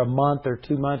where for a month or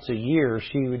 2 months a year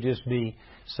she would just be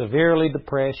severely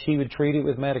depressed. She would treat it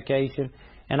with medication.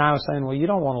 And I was saying, well, you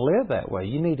don't want to live that way.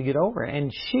 You need to get over it.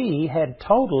 And she had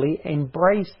totally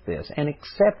embraced this and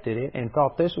accepted it and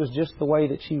thought this was just the way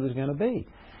that she was going to be.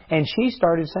 And she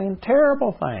started saying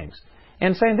terrible things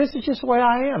and saying, this is just the way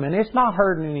I am, and it's not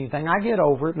hurting anything. I get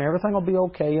over it, and everything will be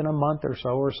okay in a month or so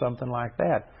or something like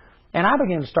that. And I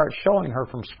began to start showing her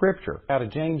from Scripture. Out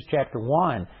of James chapter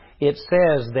 1, it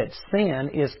says that sin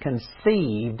is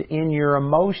conceived in your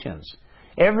emotions.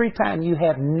 Every time you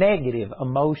have negative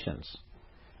emotions,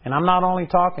 and I'm not only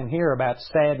talking here about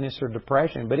sadness or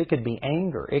depression, but it could be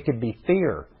anger, it could be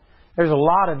fear. There's a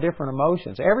lot of different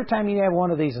emotions. Every time you have one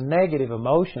of these negative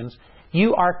emotions,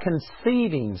 you are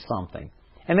conceiving something.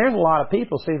 And there's a lot of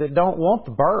people, see, that don't want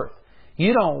the birth.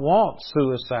 You don't want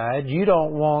suicide. You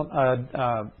don't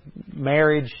want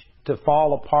marriage to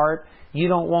fall apart. You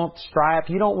don't want strife.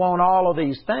 You don't want all of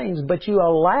these things, but you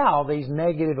allow these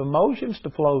negative emotions to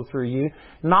flow through you,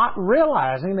 not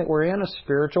realizing that we're in a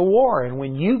spiritual war. And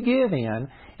when you give in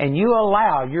and you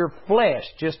allow your flesh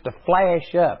just to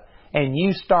flash up and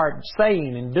you start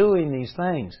saying and doing these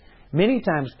things, many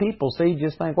times people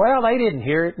just think, well, they didn't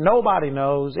hear it. Nobody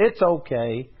knows. It's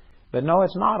okay. But no,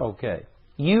 it's not okay.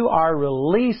 You are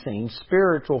releasing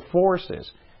spiritual forces.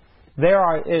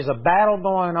 Is a battle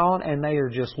going on, and they are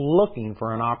just looking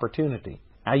for an opportunity.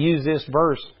 I use this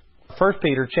verse, 1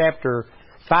 Peter chapter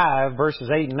 5, verses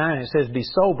 8 and 9. It says, "Be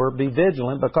sober, be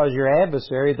vigilant, because your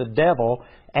adversary, the devil,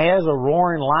 as a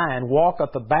roaring lion,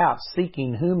 walketh about,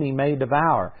 seeking whom he may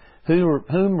devour.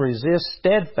 Whom resist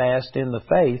steadfast in the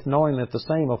faith, knowing that the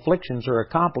same afflictions are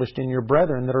accomplished in your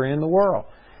brethren that are in the world."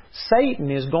 Satan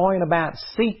is going about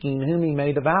seeking whom he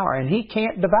may devour, and he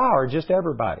can't devour just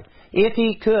everybody. If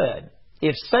he could,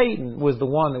 if Satan was the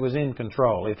one that was in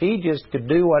control, if he just could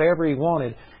do whatever he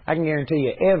wanted, I can guarantee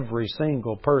you every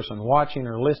single person watching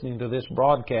or listening to this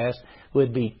broadcast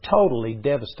would be totally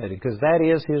devastated, because that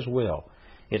is his will.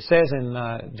 It says in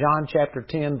John chapter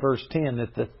 10, verse 10,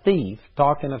 that the thief,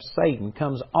 talking of Satan,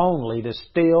 comes only to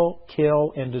steal,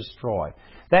 kill, and destroy.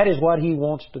 That is what he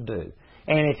wants to do.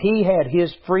 And if he had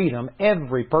his freedom,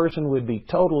 every person would be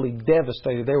totally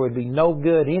devastated. There would be no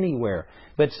good anywhere.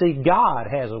 But see, God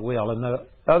has a will. And the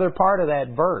other part of that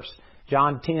verse,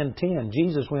 John 10:10,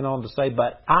 Jesus went on to say,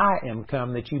 "But I am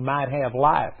come that you might have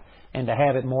life, and to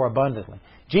have it more abundantly."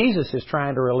 Jesus is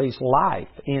trying to release life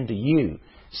into you.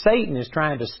 Satan is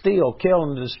trying to steal, kill,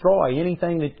 and destroy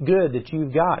anything good that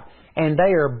you've got. And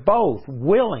they are both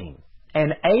willing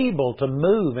and able to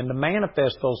move and to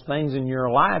manifest those things in your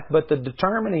life, but the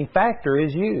determining factor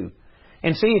is you.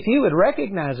 And see, if you would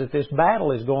recognize that this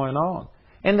battle is going on,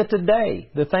 and that today,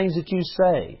 the things that you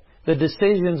say, the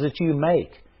decisions that you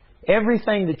make,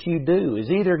 everything that you do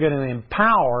is either going to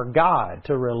empower God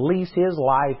to release His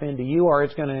life into you, or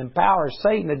it's going to empower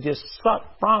Satan to just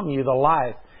suck from you the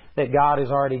life that God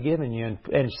has already given you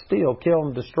and steal, kill,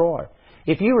 and destroy.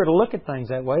 If you were to look at things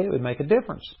that way, it would make a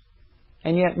difference.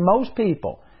 And yet most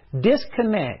people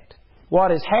disconnect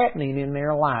what is happening in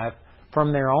their life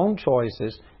from their own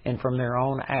choices and from their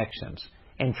own actions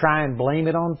and try and blame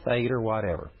it on fate or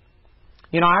whatever.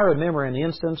 You know, I remember an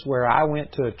instance where I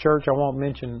went to a church, I won't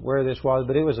mention where this was,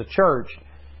 but it was a church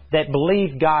that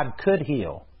believed God could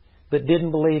heal, but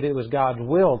didn't believe it was God's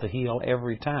will to heal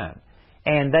every time.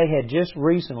 And they had just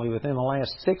recently, within the last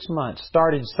 6 months,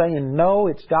 started saying, no,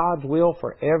 it's God's will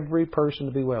for every person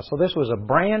to be well. So this was a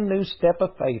brand new step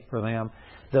of faith for them.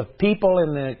 The people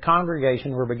in the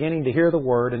congregation were beginning to hear the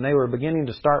Word, and they were beginning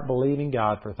to start believing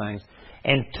God for things.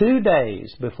 And 2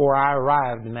 days before I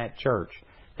arrived in that church,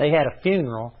 they had a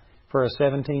funeral for a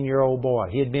 17-year-old boy.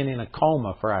 He had been in a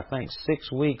coma for, I think,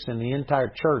 6 weeks, and the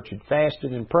entire church had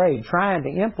fasted and prayed, trying to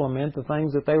implement the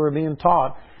things that they were being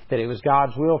taught, that it was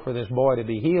God's will for this boy to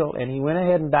be healed, and he went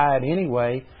ahead and died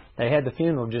anyway. They had the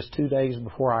funeral just 2 days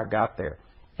before I got there.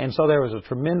 And so there was a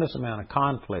tremendous amount of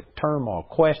conflict, turmoil,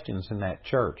 questions in that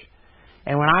church.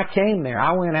 And when I came there,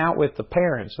 I went out with the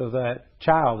parents of that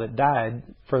child that died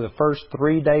for the first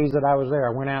 3 days that I was there.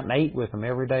 I went out and ate with them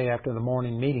every day after the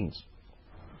morning meetings,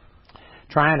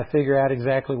 trying to figure out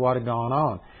exactly what had gone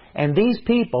on. And these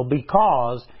people,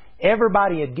 because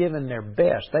everybody had given their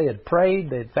best, they had prayed,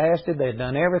 they had fasted, they had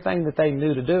done everything that they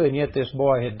knew to do, and yet this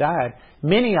boy had died,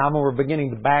 many of them were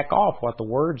beginning to back off what the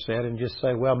Word said and just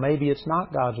say, well, maybe it's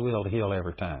not God's will to heal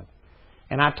every time.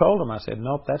 And I told them, I said,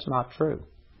 nope, that's not true.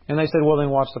 And they said, well,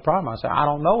 then what's the problem? I said, I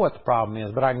don't know what the problem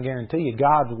is, but I can guarantee you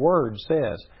God's Word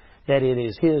says that it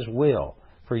is His will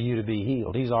for you to be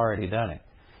healed. He's already done it.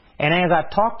 And as I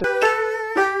talked to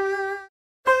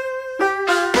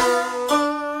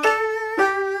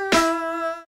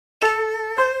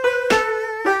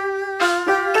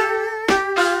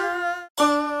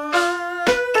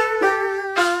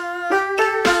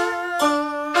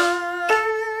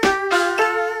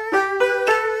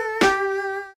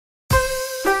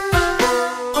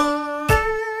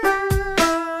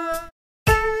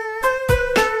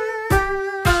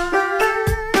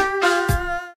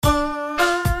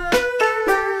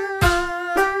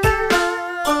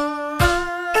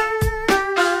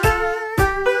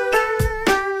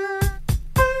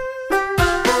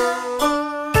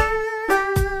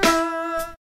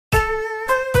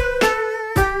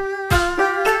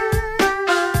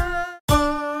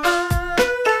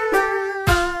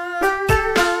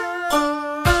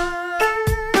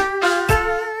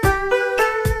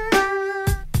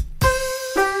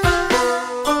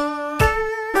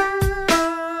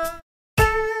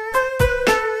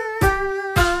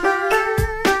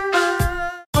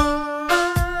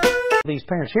these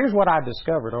parents, here's what I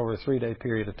discovered over a 3-day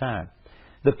period of time.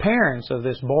 The parents of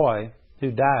this boy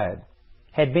who died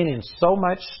had been in so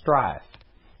much strife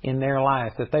in their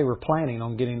life that they were planning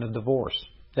on getting a divorce.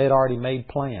 They had already made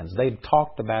plans. They'd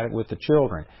talked about it with the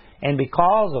children. And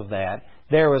because of that,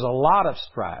 there was a lot of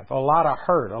strife, a lot of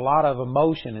hurt, a lot of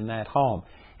emotion in that home.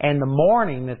 And the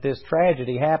morning that this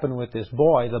tragedy happened with this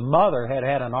boy, the mother had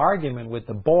had an argument with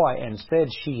the boy and said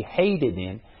she hated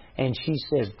him. And she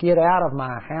says, "Get out of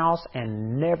my house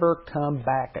and never come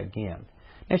back again."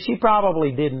 And she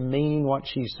probably didn't mean what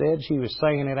she said. She was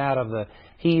saying it out of the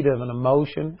heat of an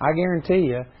emotion. I guarantee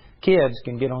you, kids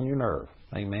can get on your nerve.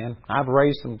 Amen. I've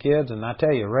raised some kids, and I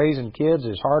tell you, raising kids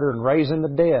is harder than raising the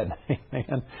dead.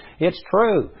 Amen. It's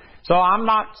true. So I'm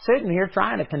not sitting here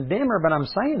trying to condemn her, but I'm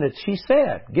saying that she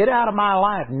said, "Get out of my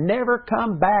life, never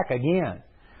come back again."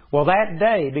 Well, that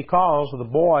day, because the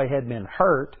boy had been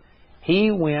hurt,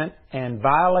 he went and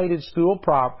violated school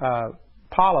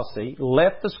policy,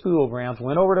 left the school grounds,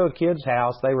 went over to a kid's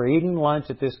house. They were eating lunch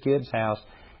at this kid's house,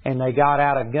 and they got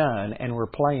out a gun and were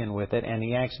playing with it, and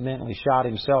he accidentally shot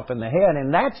himself in the head.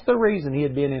 And that's the reason he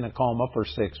had been in a coma for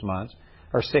 6 months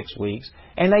or 6 weeks.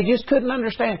 And they just couldn't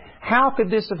understand, how could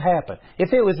this have happened?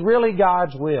 If it was really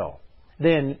God's will,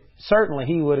 then certainly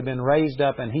he would have been raised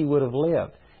up and he would have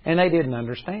lived. And they didn't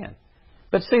understand.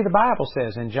 But see, the Bible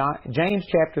says in James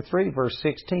chapter 3, verse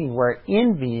 16, where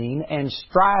envying and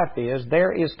strife is,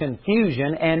 there is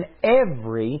confusion and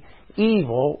every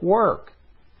evil work.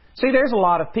 See, there's a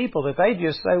lot of people that they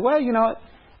just say, "Well, you know,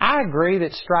 I agree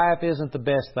that strife isn't the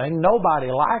best thing.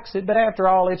 Nobody likes it, but after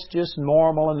all, it's just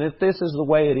normal, and if this is the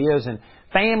way it is, and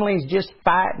families just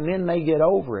fight and then they get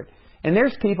over it." And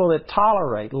there's people that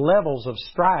tolerate levels of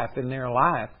strife in their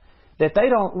life that they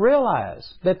don't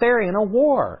realize that they're in a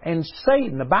war. And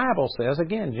Satan, the Bible says,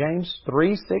 again, James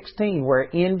 3:16, where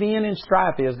envying and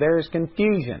strife is, there is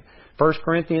confusion. 1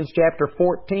 Corinthians chapter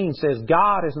 14 says,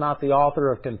 God is not the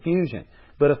author of confusion,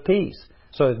 but of peace.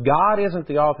 So if God isn't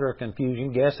the author of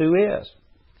confusion, guess who is?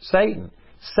 Satan.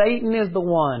 Satan is the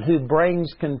one who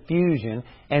brings confusion,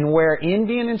 and where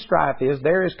envying and strife is,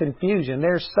 there is confusion.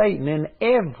 There's Satan in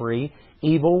every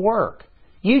evil work.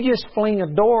 You just fling a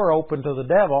door open to the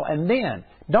devil, and then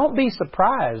don't be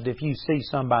surprised if you see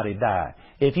somebody die,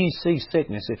 if you see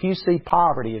sickness, if you see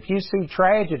poverty, if you see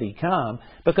tragedy come,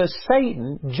 because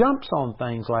Satan jumps on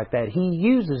things like that. He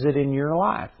uses it in your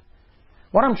life.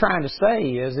 What I'm trying to say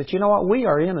is that, you know what, we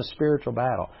are in a spiritual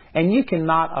battle, and you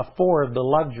cannot afford the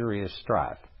luxury of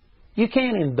strife. You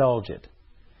can't indulge it.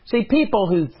 See, people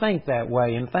who think that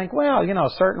way and think, well, you know,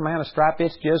 a certain amount of strife,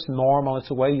 it's just normal, it's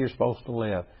the way you're supposed to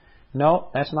live. No,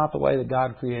 that's not the way that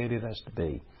God created us to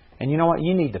be. And you know what?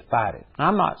 You need to fight it.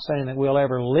 I'm not saying that we'll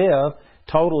ever live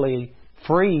totally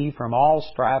free from all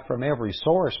strife from every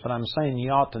source, but I'm saying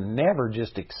you ought to never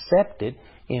just accept it,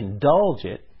 indulge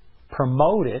it,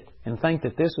 promote it, and think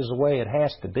that this is the way it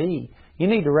has to be. You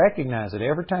need to recognize that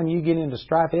every time you get into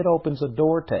strife, it opens a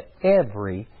door to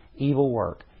every evil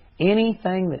work.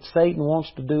 Anything that Satan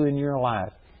wants to do in your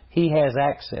life, he has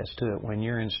access to it when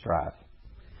you're in strife.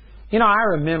 You know, I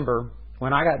remember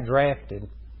when I got drafted,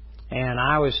 and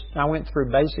I went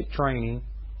through basic training,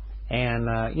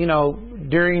 and you know,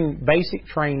 during basic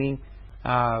training,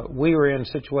 we were in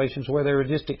situations where there were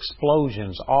just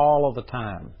explosions all of the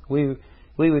time.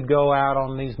 We would go out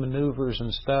on these maneuvers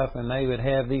and stuff, and they would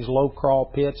have these low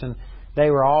crawl pits, and they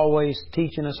were always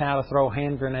teaching us how to throw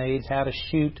hand grenades, how to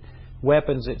shoot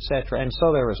weapons, etc. And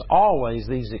so there was always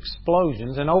these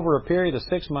explosions, and over a period of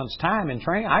 6 months' time in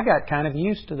training, I got kind of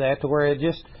used to that, to where it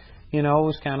just, you know,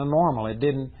 was kind of normal. It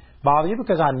didn't bother you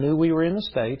because I knew we were in the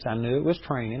States. I knew it was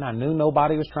training. I knew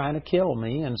nobody was trying to kill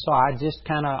me, and so I just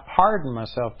kind of hardened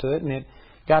myself to it, and it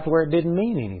got to where it didn't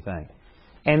mean anything.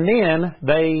 And then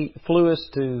they flew us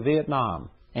to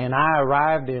Vietnam, and I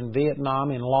arrived in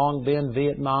Vietnam, in Long Binh,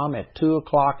 Vietnam, at 2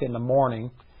 o'clock in the morning.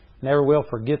 Never will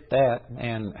forget that.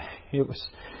 And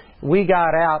we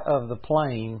got out of the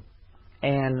plane,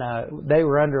 and they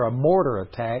were under a mortar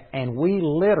attack, and we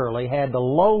literally had to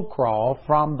low crawl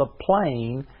from the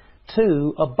plane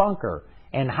to a bunker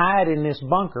and hide in this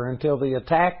bunker until the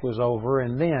attack was over,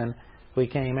 and then we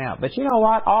came out. But you know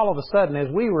what? All of a sudden, as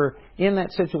we were in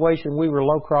that situation, we were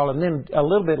low crawling. Then a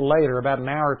little bit later, about an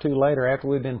hour or two later, after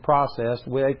we'd been processed,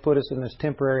 they put us in this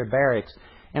temporary barracks.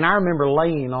 And I remember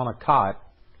laying on a cot,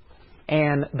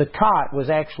 and the cot was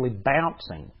actually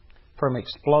bouncing from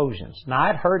explosions. Now,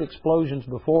 I'd heard explosions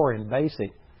before in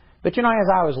basic, but you know, as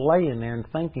I was laying there and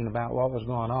thinking about what was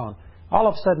going on, all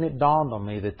of a sudden it dawned on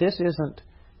me that this isn't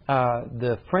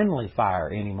the friendly fire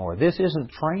anymore. This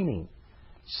isn't training.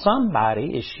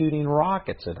 Somebody is shooting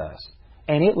rockets at us.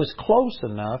 And it was close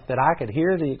enough that I could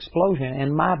hear the explosion,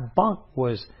 and my bunk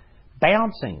was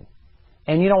bouncing.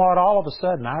 And you know what? All of a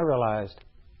sudden I realized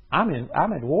I'm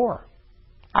at war.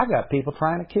 I've got people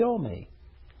trying to kill me.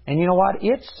 And you know what?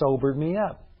 It sobered me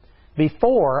up.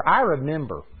 Before, I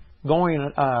remember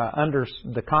going under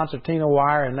the concertina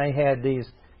wire, and they had these,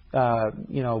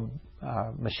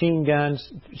 machine guns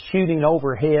shooting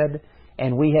overhead,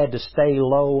 and we had to stay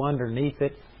low underneath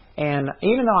it. And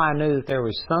even though I knew that there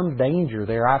was some danger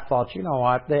there, I thought, you know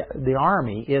what, the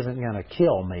Army isn't going to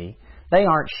kill me. They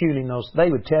aren't shooting those. They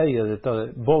would tell you that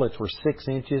the bullets were 6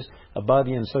 inches above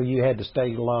you, and so you had to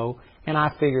stay low. And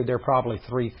I figured they're probably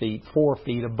 3 feet, 4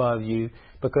 feet above you,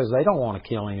 because they don't want to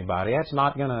kill anybody. That's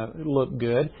not going to look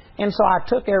good. And so I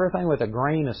took everything with a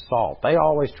grain of salt. They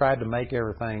always tried to make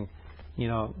everything, you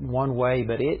know, one way,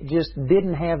 but it just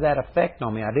didn't have that effect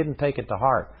on me. I didn't take it to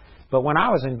heart. But when I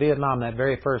was in Vietnam that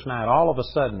very first night, all of a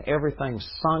sudden everything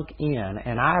sunk in,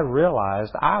 and I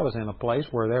realized I was in a place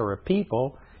where there were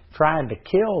people trying to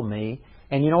kill me.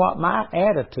 And you know what? My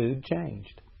attitude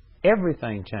changed.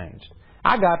 Everything changed.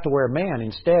 I got to where, man,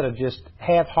 instead of just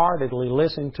half-heartedly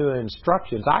listening to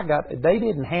instructions, they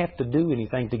didn't have to do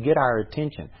anything to get our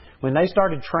attention. When they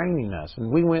started training us,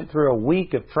 and we went through a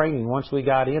week of training once we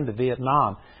got into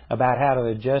Vietnam about how to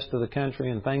adjust to the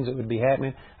country and things that would be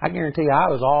happening, I guarantee you I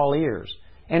was all ears.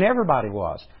 And everybody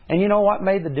was. And you know what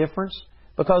made the difference?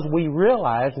 Because we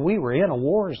realized we were in a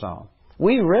war zone.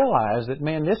 We realized that,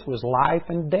 man, this was life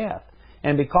and death.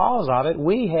 And because of it,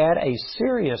 we had a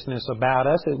seriousness about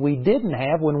us that we didn't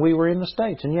have when we were in the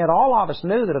States. And yet all of us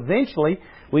knew that eventually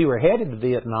we were headed to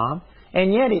Vietnam.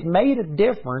 And yet it made a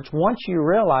difference once you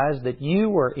realized that you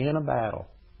were in a battle.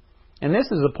 And this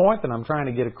is the point that I'm trying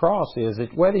to get across, is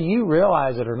that whether you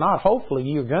realize it or not, hopefully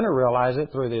you're going to realize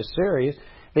it through this series,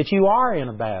 that you are in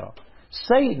a battle.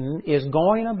 Satan is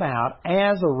going about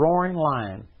as a roaring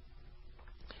lion,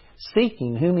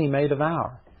 seeking whom he may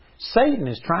devour. Satan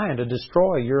is trying to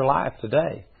destroy your life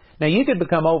today. Now, you could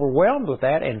become overwhelmed with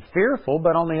that and fearful,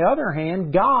 but on the other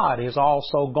hand, God is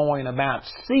also going about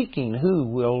seeking who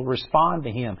will respond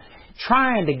to him,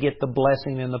 trying to get the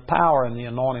blessing and the power and the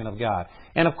anointing of God.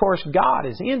 And, of course, God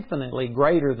is infinitely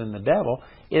greater than the devil.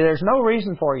 There's no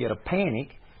reason for you to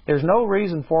panic. There's no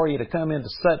reason for you to come into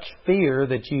such fear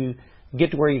that you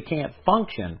get to where you can't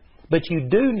function. But you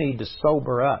do need to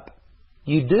sober up.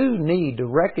 You do need to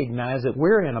recognize that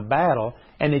we're in a battle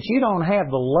and that you don't have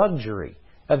the luxury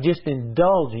of just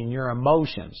indulging your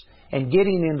emotions and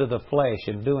getting into the flesh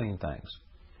and doing things.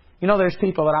 You know, there's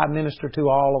people that I minister to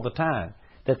all of the time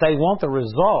that they want the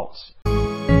results.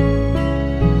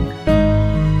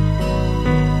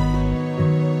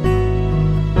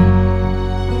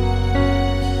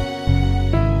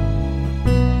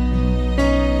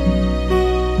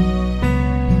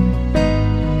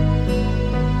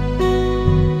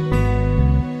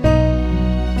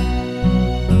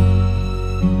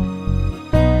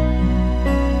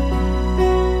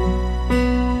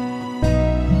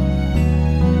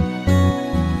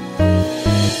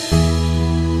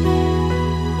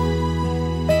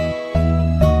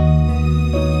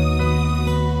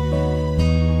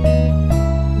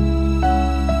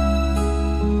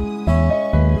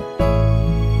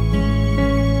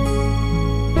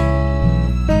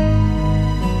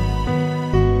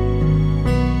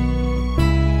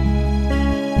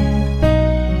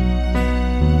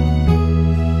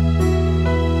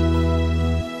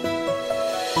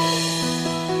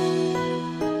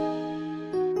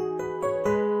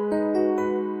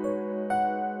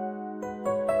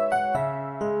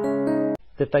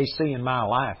 That they see in my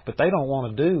life, but they don't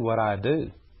want to do what I do.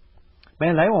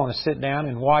 Man, they want to sit down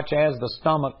and watch as the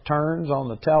stomach turns on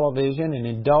the television and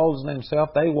indulge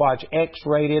themselves. They watch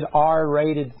X-rated,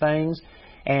 R-rated things,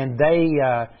 and they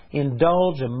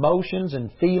indulge emotions and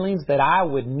feelings that I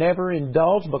would never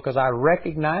indulge, because I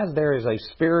recognize there is a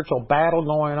spiritual battle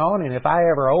going on, and if I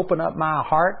ever open up my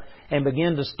heart and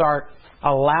begin to start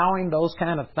allowing those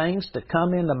kind of things to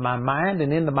come into my mind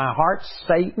and into my heart,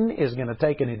 Satan is going to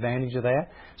take an advantage of that.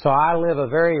 So I live a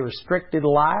very restricted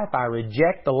life. I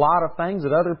reject a lot of things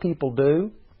that other people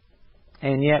do.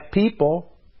 And yet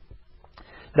people,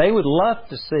 they would love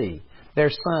to see their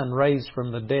son raised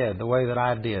from the dead the way that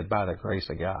I did by the grace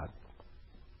of God.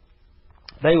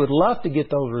 They would love to get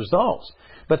those results,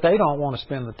 but they don't want to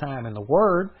spend the time in the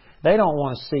Word. They don't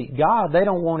want to seek God. They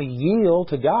don't want to yield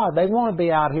to God. They want to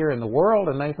be out here in the world,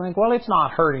 and they think, well, it's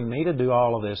not hurting me to do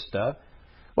all of this stuff.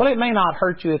 Well, it may not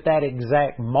hurt you at that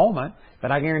exact moment,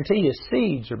 but I guarantee you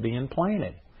seeds are being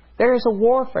planted. There is a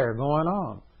warfare going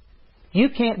on. You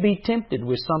can't be tempted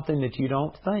with something that you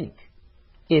don't think.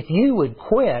 If you would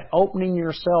quit opening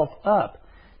yourself up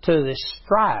to the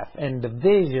strife and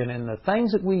division and the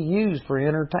things that we use for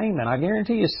entertainment, I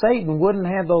guarantee you Satan wouldn't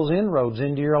have those inroads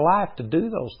into your life to do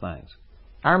those things.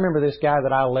 I remember this guy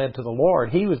that I led to the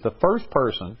Lord. He was the first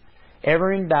person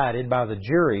ever indicted by the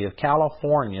jury of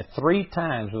California 3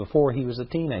 times before he was a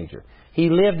teenager. He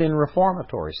lived in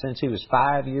reformatory since he was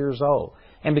 5 years old.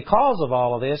 And because of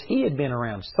all of this, he had been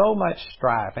around so much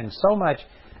strife and so much,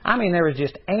 there was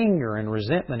just anger and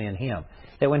resentment in him,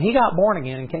 that when he got born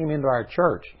again and came into our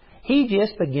church, he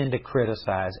just began to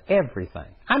criticize everything.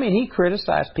 He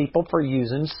criticized people for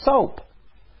using soap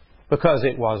because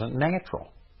it wasn't natural.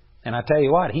 And I tell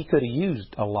you what, he could have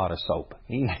used a lot of soap.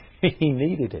 He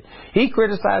needed it. He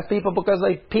criticized people because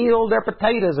they peeled their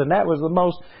potatoes, and that was the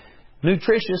most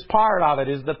nutritious part of it,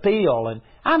 is the peel. And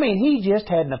he just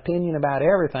had an opinion about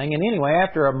everything. And anyway,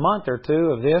 after a month or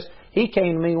two of this, he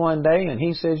came to me one day and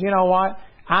he says, "You know what?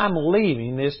 I'm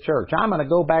leaving this church. I'm going to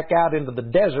go back out into the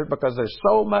desert because there's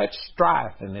so much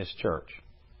strife in this church."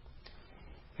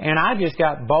 And I just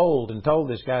got bold and told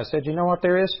this guy, I said, "You know what?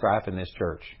 There is strife in this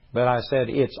church." But I said,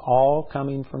 "It's all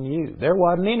coming from you. There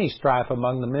wasn't any strife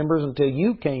among the members until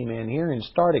you came in here and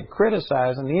started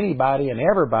criticizing anybody and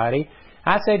everybody."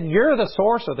 I said, "You're the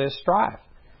source of this strife."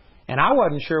 And I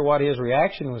wasn't sure what his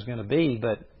reaction was going to be,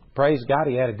 but praise God,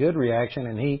 he had a good reaction,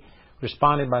 and he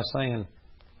responded by saying,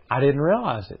 "I didn't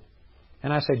realize it."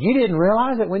 And I said, "You didn't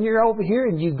realize it when you're over here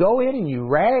and you go in and you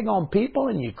rag on people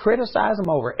and you criticize them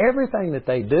over everything that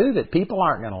they do, that people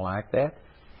aren't going to like that?"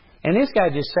 And this guy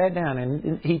just sat down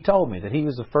and he told me that he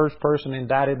was the first person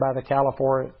indicted by the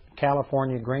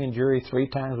California grand jury 3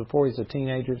 times before he was a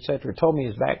teenager, etc. Told me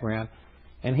his background.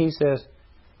 And he says,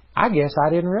 "I guess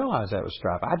I didn't realize that was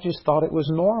strife. I just thought it was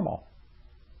normal."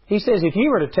 He says, "If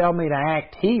you were to tell me to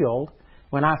act healed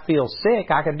when I feel sick,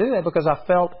 I could do that because I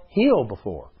felt healed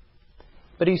before.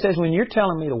 But," he says, "when you're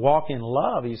telling me to walk in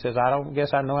love," he says, "I don't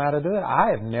guess I know how to do it.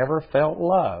 I have never felt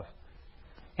love."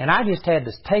 And I just had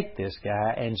to take this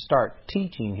guy and start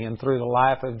teaching him through the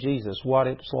life of Jesus what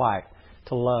it's like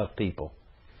to love people.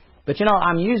 But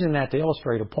I'm using that to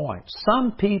illustrate a point.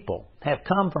 Some people have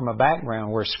come from a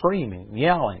background where screaming,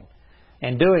 yelling,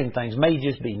 and doing things may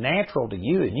just be natural to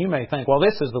you, and you may think, well,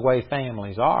 this is the way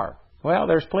families are. Well,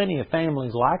 there's plenty of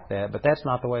families like that, but that's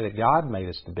not the way that God made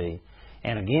us to be.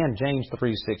 And again, James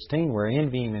 3:16, where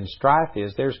envying and strife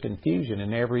is, there's confusion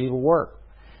in every evil work.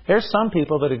 There's some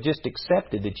people that have just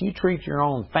accepted that you treat your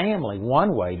own family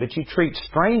one way, but you treat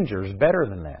strangers better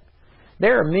than that.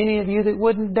 There are many of you that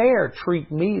wouldn't dare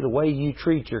treat me the way you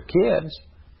treat your kids,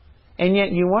 and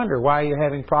yet you wonder why you're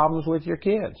having problems with your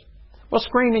kids. Well,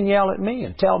 scream and yell at me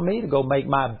and tell me to go make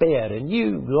my bed, and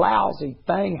you lousy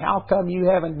thing, how come you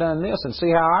haven't done this? And see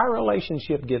how our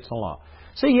relationship gets along.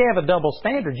 See, you have a double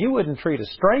standard. You wouldn't treat a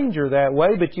stranger that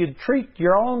way, but you'd treat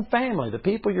your own family, the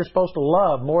people you're supposed to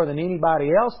love more than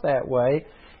anybody else that way,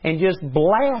 and just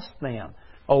blast them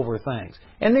over things.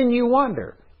 And then you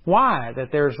wonder why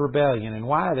that there's rebellion and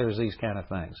why there's these kind of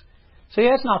things. See,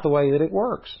 that's not the way that it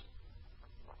works.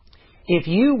 If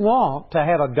you want to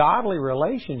have a godly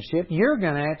relationship, you're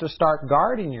going to have to start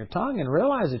guarding your tongue and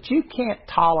realize that you can't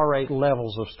tolerate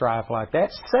levels of strife like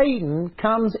that. Satan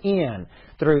comes in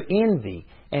through envy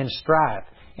and strife,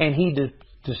 and he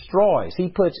destroys. He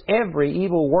puts every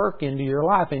evil work into your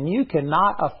life, and you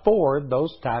cannot afford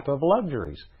those type of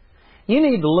luxuries. You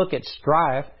need to look at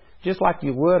strife just like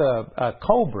you would a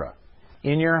cobra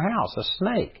in your house, a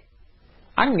snake.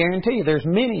 I can guarantee you there's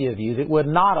many of you that would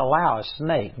not allow a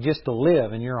snake just to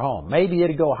live in your home. Maybe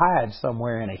it'd go hide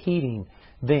somewhere in a heating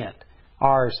vent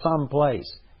or someplace,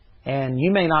 and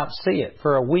you may not see it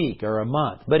for a week or a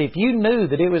month. But if you knew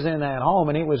that it was in that home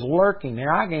and it was lurking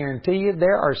there, I guarantee you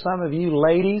there are some of you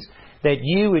ladies that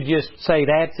you would just say,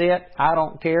 "That's it. I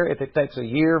don't care if it takes a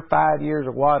year, 5 years,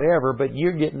 or whatever, but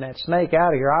you're getting that snake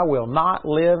out of here. I will not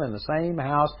live in the same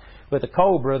house with a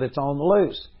cobra that's on the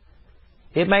loose."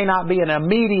 It may not be an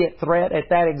immediate threat at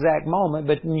that exact moment,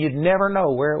 but you'd never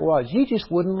know where it was. You just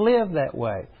wouldn't live that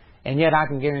way. And yet I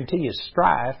can guarantee you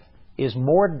strife is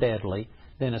more deadly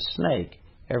than a snake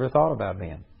ever thought about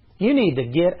being. You need to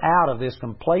get out of this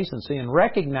complacency and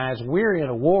recognize we're in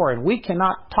a war, and we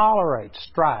cannot tolerate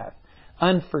strife,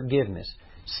 unforgiveness,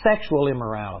 sexual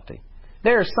immorality.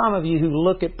 There are some of you who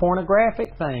look at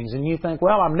pornographic things and you think,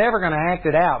 well, I'm never going to act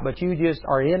it out, but you just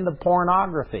are into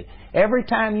pornography. Every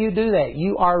time you do that,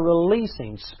 you are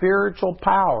releasing spiritual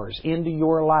powers into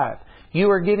your life. You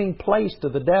are giving place to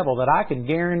the devil that I can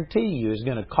guarantee you is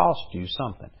going to cost you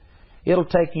something. It'll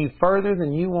take you further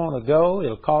than you want to go.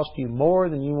 It'll cost you more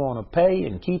than you want to pay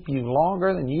and keep you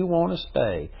longer than you want to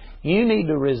stay. You need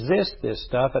to resist this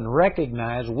stuff and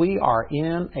recognize we are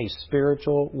in a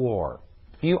spiritual war.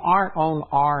 You aren't on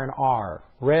R&R,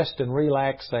 rest and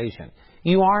relaxation.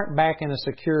 You aren't back in a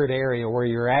secured area where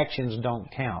your actions don't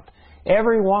count.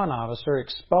 Every one of us are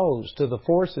exposed to the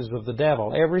forces of the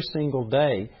devil every single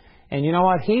day. And you know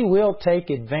what? He will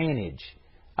take advantage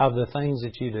of the things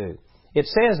that you do. It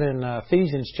says in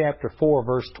Ephesians chapter 4,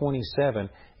 verse 27,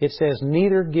 it says,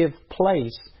 neither give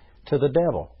place to the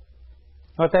devil.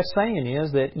 What that's saying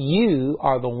is that you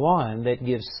are the one that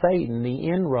gives Satan the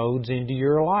inroads into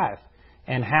your life.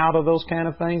 And how do those kind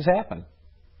of things happen?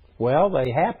 Well, they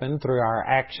happen through our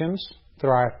actions,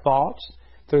 through our thoughts,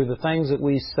 through the things that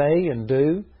we say and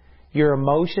do. Your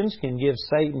emotions can give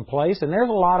Satan place. And there's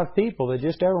a lot of people that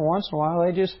just every once in a while,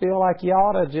 they just feel like you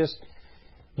ought to just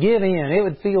give in. It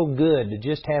would feel good to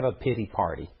just have a pity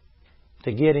party,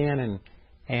 to get in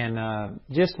and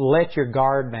just let your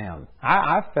guard down.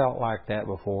 I felt like that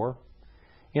before.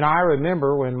 You know, I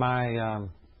remember when my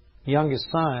youngest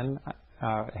son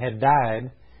had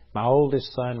died, my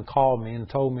oldest son called me and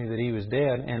told me that he was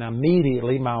dead, and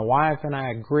immediately my wife and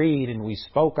I agreed, and we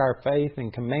spoke our faith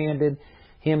and commanded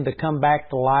him to come back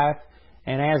to life.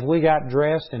 And as we got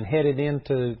dressed and headed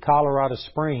into Colorado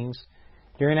Springs,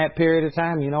 during that period of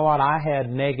time, you know what? I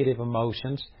had negative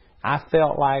emotions. I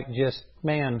felt like just,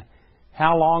 man,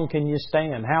 how long can you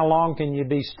stand? How long can you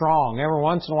be strong? Every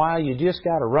once in a while, you just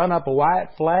got to run up a white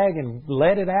flag and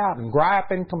let it out and gripe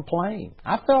and complain.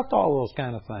 I felt all those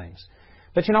kind of things.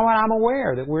 But you know what? I'm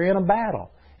aware that we're in a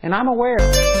battle. And I'm aware.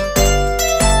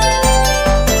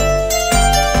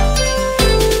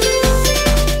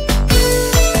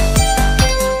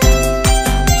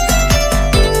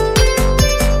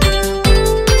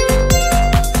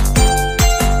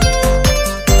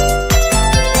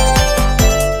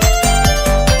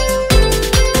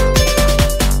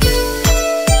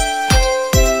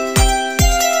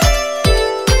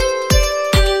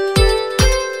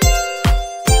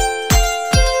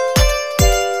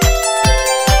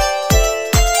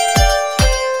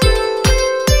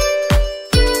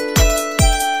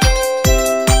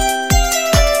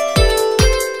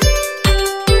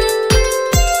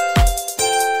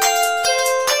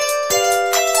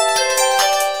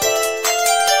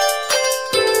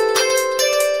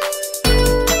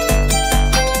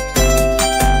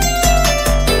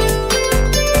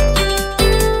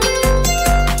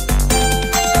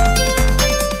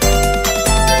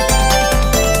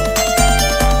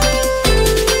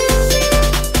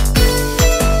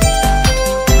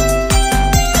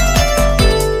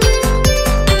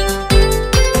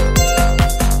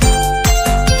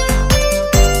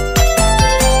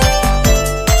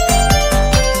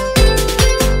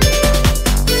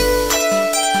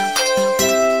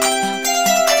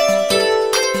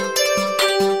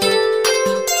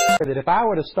 That if I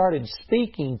would have started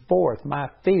speaking forth my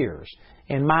fears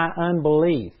and my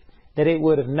unbelief, that it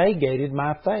would have negated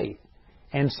my faith.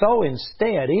 And so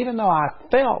instead, even though I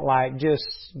felt like just,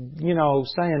 you know,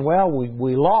 saying, well,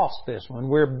 we lost this one,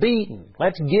 we're beaten,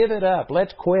 let's give it up,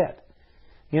 let's quit.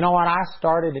 You know what? I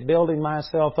started building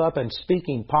myself up and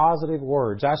speaking positive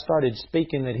words. I started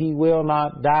speaking that He will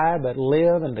not die but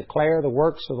live and declare the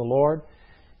works of the Lord.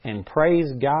 And praise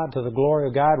God, to the glory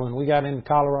of God, when we got into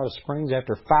Colorado Springs,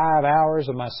 after 5 hours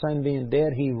of my son being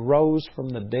dead, he rose from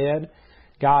the dead.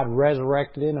 God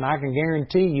resurrected him. And I can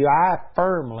guarantee you, I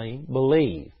firmly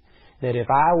believe that if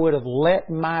I would have let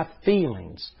my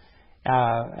feelings,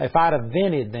 if I'd have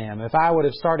vented them, if I would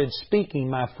have started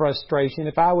speaking my frustration,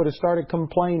 if I would have started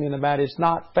complaining about it's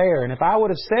not fair, and if I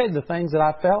would have said the things that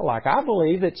I felt like, I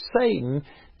believe that Satan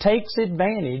takes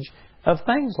advantage of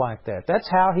things like that. That's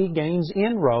how he gains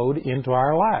inroad into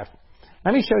our life.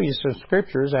 Let me show you some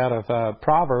scriptures out of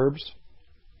Proverbs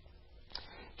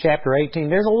chapter 18.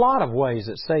 There's a lot of ways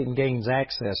that Satan gains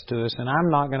access to us, and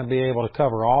I'm not going to be able to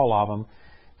cover all of them,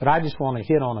 but I just want to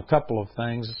hit on a couple of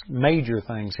things, major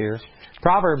things here.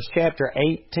 Proverbs chapter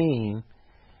 18,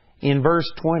 in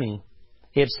verse 20,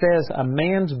 it says, a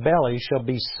man's belly shall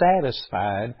be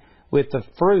satisfied with the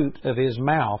fruit of his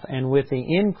mouth, and with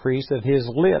the increase of his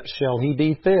lips shall he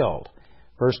be filled.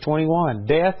 Verse 21,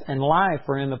 death and life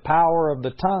are in the power of the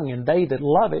tongue, and they that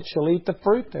love it shall eat the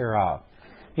fruit thereof.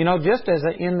 You know, just as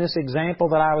in this example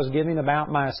that I was giving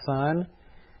about my son,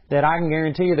 that I can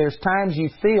guarantee you there's times you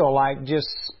feel like just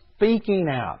speaking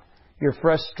out your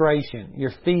frustration,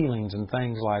 your feelings, and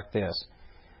things like this.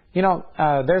 You know,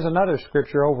 there's another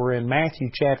scripture over in Matthew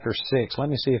chapter 6. Let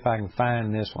me see if I can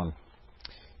find this one.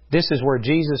 This is where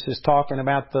Jesus is talking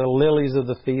about the lilies of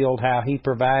the field, how He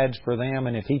provides for them,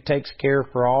 and if He takes care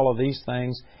for all of these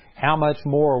things, how much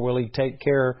more will He take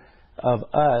care of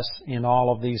us in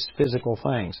all of these physical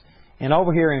things? And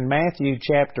over here in Matthew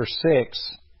chapter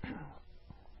 6,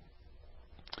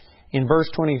 in verse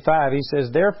 25, He says,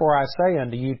 therefore I say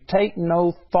unto you, take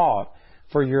no thought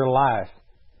for your life,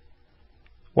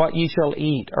 what ye shall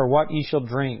eat, or what ye shall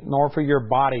drink, nor for your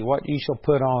body what ye shall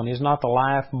put on. Is not the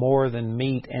life more than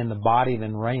meat, and the body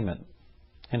than raiment?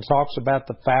 And talks about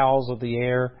the fowls of the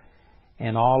air,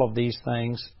 and all of these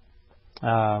things.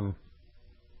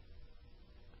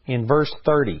 In verse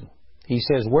 30, he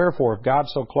says, "Wherefore, if God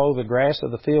so clothe the grass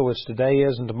of the field, which today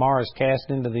is and tomorrow is cast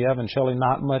into the oven, shall He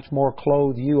not much more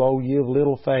clothe you, O ye of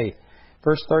little faith?"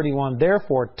 Verse 31,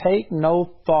 "Therefore take no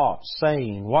thought,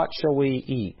 saying, What shall we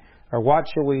eat? Or what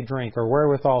shall we drink? Or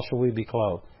wherewithal shall we be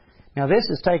clothed?" Now this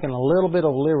is taking a little bit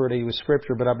of liberty with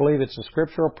Scripture, but I believe it's a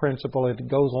scriptural principle. It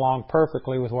goes along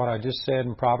perfectly with what I just said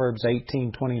in Proverbs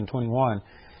 18, 20, and 21.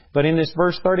 But in this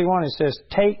verse 31, it says,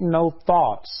 "Take no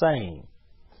thought, saying."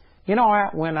 You know,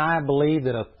 when I believe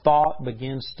that a thought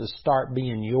begins to start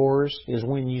being yours is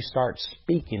when you start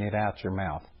speaking it out your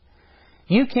mouth.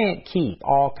 You can't keep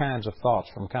all kinds of thoughts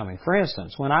from coming. For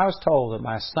instance, when I was told that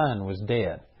my son was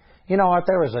dead, you know what?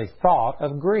 There was a thought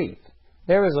of grief.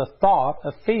 There was a thought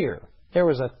of fear. There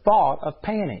was a thought of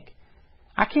panic.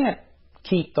 I can't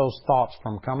keep those thoughts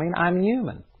from coming. I'm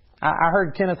human. I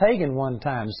heard Kenneth Hagin one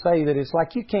time say that it's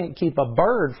like you can't keep a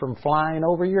bird from flying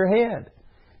over your head.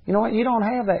 You know what? You don't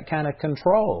have that kind of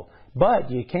control. But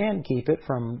you can keep it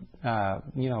from,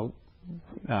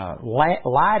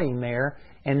 lighting there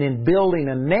and then building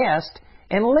a nest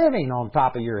and living on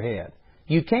top of your head.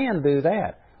 You can do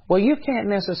that. Well, you can't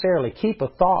necessarily keep a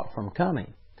thought from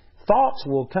coming. Thoughts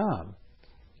will come.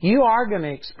 You are going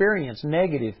to experience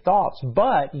negative thoughts,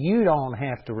 but you don't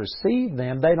have to receive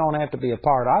them. They don't have to be a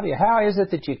part of you. How is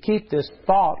it that you keep this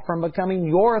thought from becoming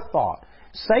your thought?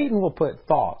 Satan will put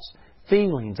thoughts,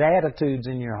 feelings, attitudes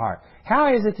in your heart.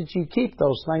 How is it that you keep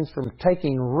those things from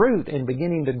taking root and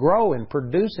beginning to grow and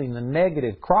producing the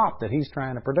negative crop that he's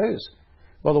trying to produce?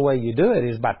 Well, the way you do it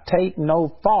is by take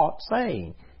no thought,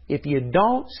 saying. If you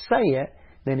don't say it,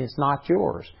 then it's not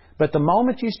yours. But the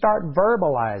moment you start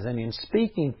verbalizing and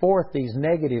speaking forth these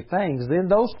negative things, then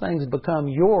those things become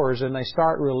yours and they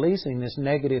start releasing this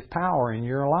negative power in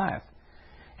your life.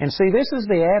 And see, this is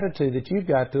the attitude that you've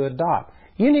got to adopt.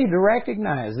 You need to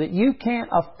recognize that you can't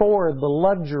afford the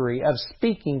luxury of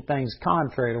speaking things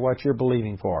contrary to what you're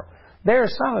believing for. There are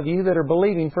some of you that are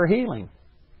believing for healing.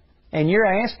 And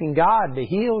you're asking God to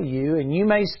heal you, and you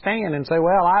may stand and say,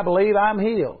 "Well, I believe I'm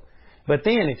healed." But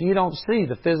then if you don't see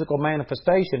the physical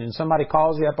manifestation and somebody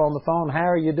calls you up on the phone, "How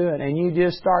are you doing?" and you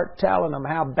just start telling them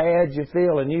how bad you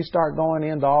feel and you start going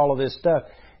into all of this stuff,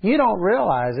 you don't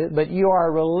realize it, but you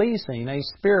are releasing a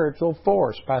spiritual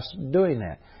force by doing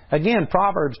that. Again,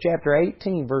 Proverbs chapter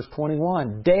 18, verse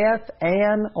 21, "Death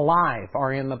and life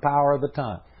are in the power of the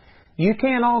tongue." You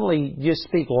can't only just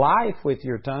speak life with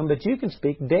your tongue, but you can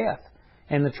speak death.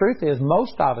 And the truth is,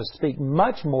 most of us speak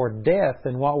much more death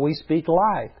than what we speak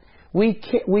life. We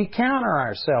counter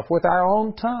ourselves with our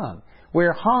own tongue.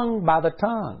 We're hung by the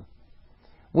tongue.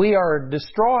 We are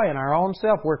destroying our own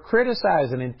self. We're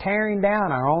criticizing and tearing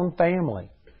down our own family.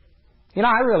 You know,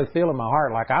 I really feel in my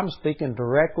heart like I'm speaking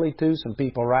directly to some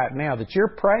people right now that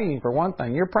you're praying for one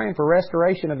thing. You're praying for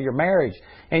restoration of your marriage,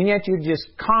 and yet you're just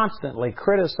constantly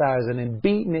criticizing and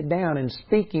beating it down and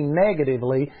speaking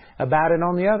negatively about it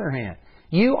on the other hand.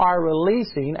 You are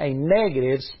releasing a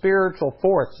negative spiritual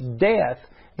force, death,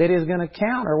 that is going to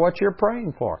counter what you're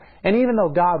praying for. And even though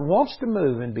God wants to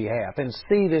move in behalf and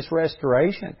see this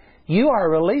restoration, you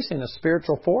are releasing a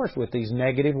spiritual force with these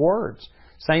negative words.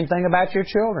 Same thing about your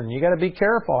children. You got to be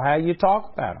careful how you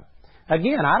talk about them.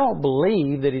 Again, I don't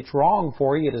believe that it's wrong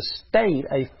for you to state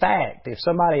a fact. If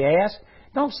somebody asks,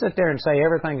 don't sit there and say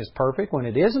everything is perfect when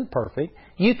it isn't perfect.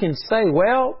 You can say,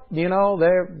 "Well, you know,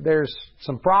 there's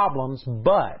some problems,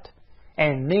 but,"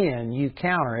 and then you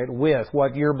counter it with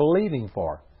what you're believing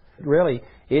for. Really,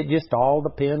 it just all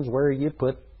depends where you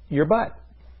put your but.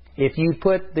 If you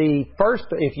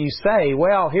say,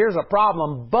 "Well, here's a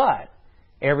problem, but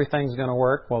everything's going to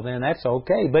work," well, then that's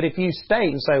okay. But if you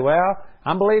state and say, "Well,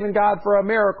 I'm believing God for a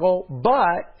miracle,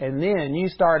 but," and then you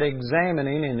start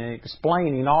examining and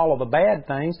explaining all of the bad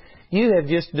things, you have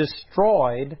just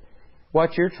destroyed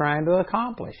what you're trying to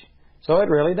accomplish. So it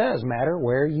really does matter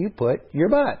where you put your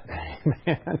but.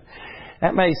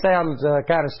 That may sound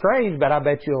kind of strange, but I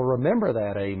bet you'll remember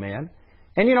that, amen.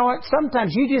 And you know what?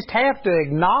 Sometimes you just have to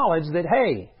acknowledge that,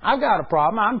 hey, I've got a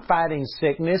problem. I'm fighting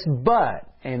sickness, but,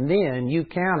 and then you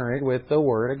counter it with the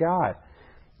Word of God.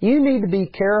 You need to be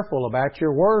careful about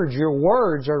your words. Your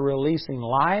words are releasing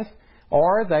life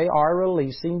or they are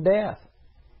releasing death.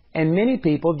 And many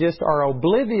people just are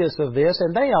oblivious of this,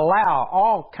 and they allow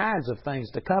all kinds of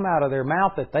things to come out of their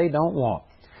mouth that they don't want.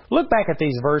 Look back at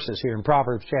these verses here in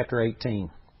Proverbs chapter 18.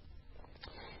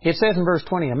 It says in verse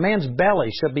 20, "A man's belly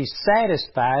shall be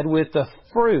satisfied with the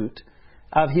fruit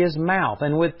of his mouth,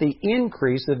 and with the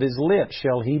increase of his lips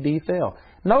shall he be filled."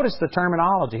 Notice the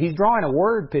terminology. He's drawing a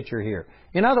word picture here.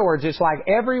 In other words, it's like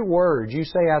every word you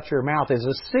say out your mouth is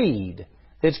a seed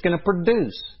that's going to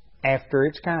produce after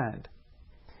its kind.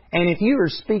 And if you are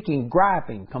speaking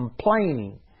griping,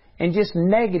 complaining, and just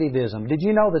negativism, did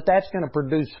you know that that's going to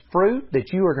produce fruit,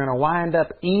 that you are going to wind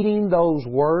up eating those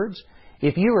words?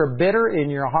 If you are bitter in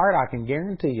your heart, I can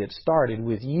guarantee you it started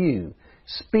with you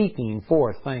speaking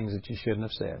forth things that you shouldn't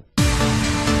have said.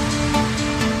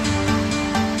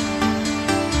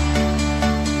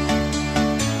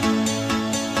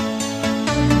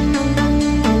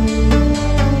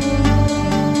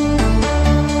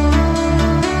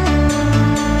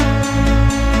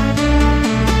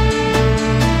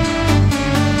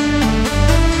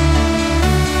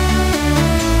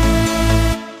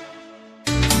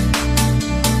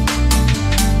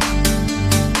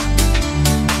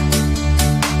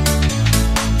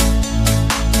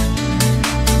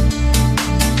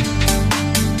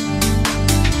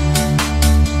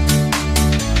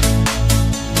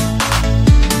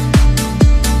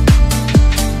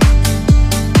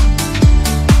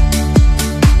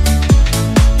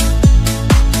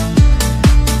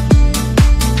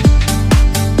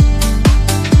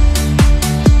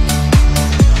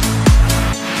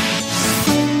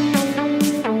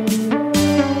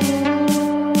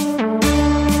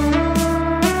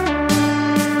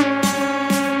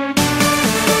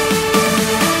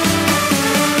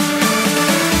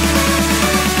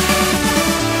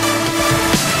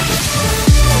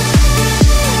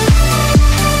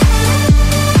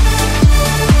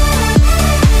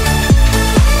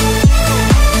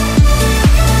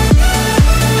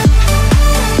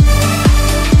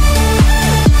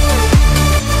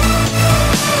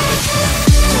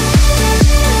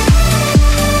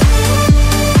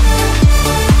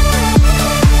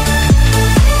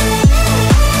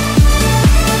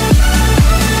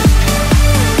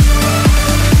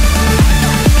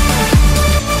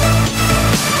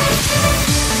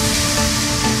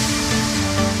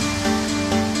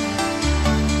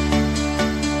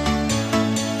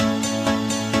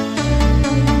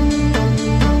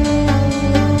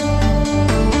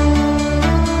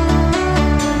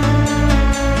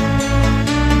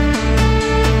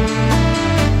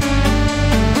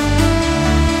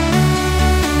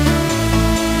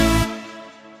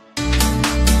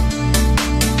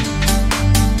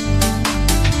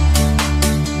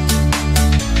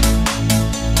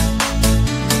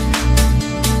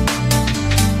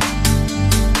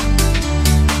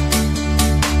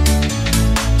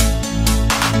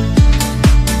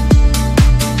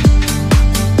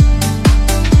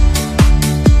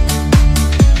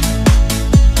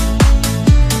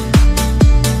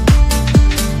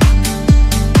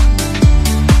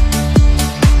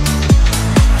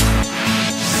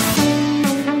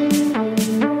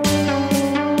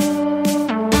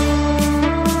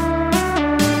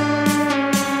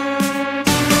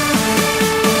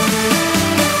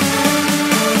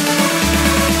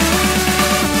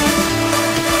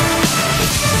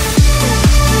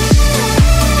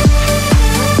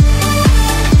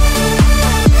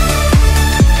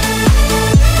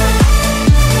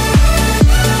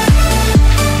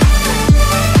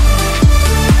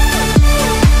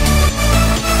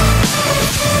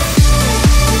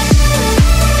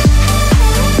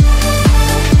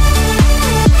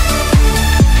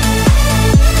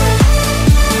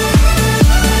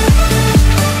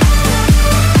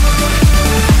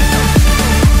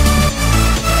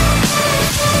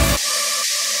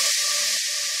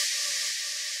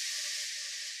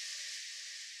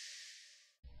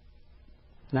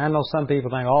 Now, I know some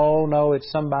people think, oh, no, it's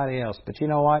somebody else. But you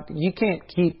know what? You can't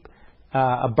keep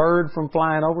a bird from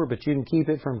flying over, but you can keep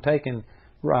it from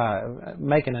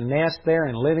making a nest there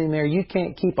and living there. You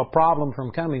can't keep a problem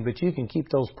from coming, but you can keep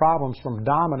those problems from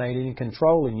dominating and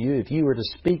controlling you if you were to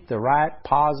speak the right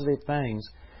positive things.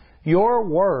 Your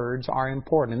words are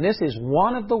important. And this is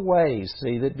one of the ways,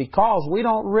 see, that because we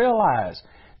don't realize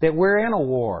that we're in a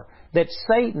war, that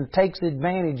Satan takes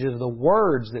advantage of the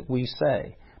words that we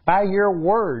say. By your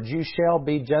words you shall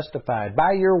be justified.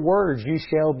 By your words you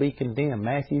shall be condemned.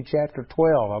 Matthew chapter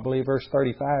 12, I believe verse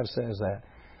 35 says that.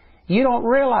 You don't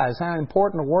realize how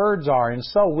important the words are, and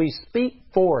so we speak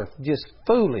forth just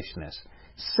foolishness,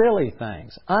 silly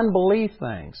things, unbelief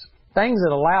things, things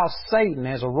that allow Satan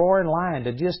as a roaring lion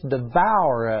to just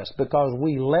devour us because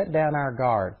we let down our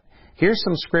guard. Here's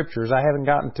some scriptures. I haven't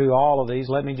gotten through all of these.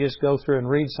 Let me just go through and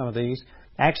read some of these.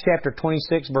 Acts chapter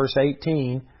 26, verse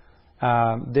 18.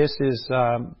 This is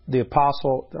this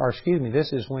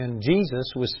is when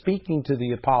Jesus was speaking to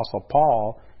the Apostle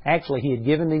Paul Actually, he had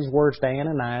given these words to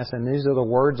Ananias, and these are the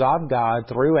words of God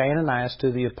through Ananias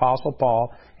to the Apostle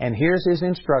Paul. And here's his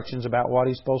instructions about what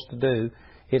he's supposed to do.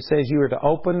 It says, you are to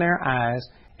open their eyes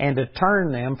and to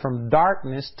turn them from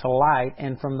darkness to light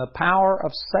and from the power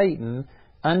of Satan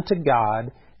unto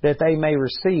God, that they may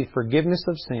receive forgiveness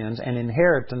of sins and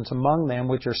inheritance among them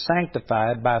which are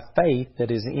sanctified by faith that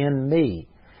is in me.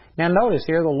 Now notice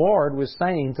here the Lord was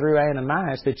saying through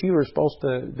Ananias that you were supposed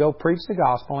to go preach the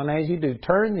gospel, and as you do,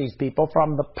 turn these people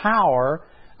from the power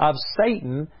of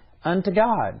Satan unto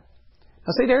God.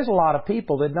 Now see, there's a lot of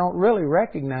people that don't really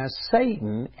recognize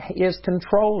Satan is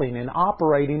controlling and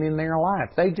operating in their life.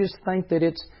 They just think that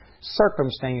it's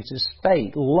circumstances,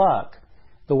 fate, luck,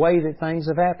 the way that things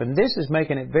have happened. This is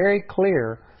making it very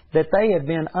clear that they have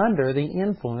been under the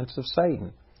influence of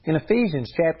Satan. In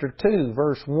Ephesians chapter 2,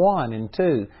 verse 1 and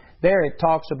 2, there it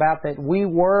talks about that we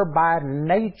were by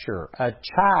nature a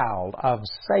child of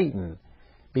Satan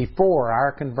before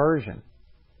our conversion,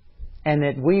 and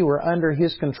that we were under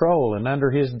his control and under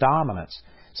his dominance.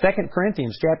 2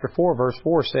 Corinthians chapter 4, verse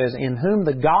 4 says, in whom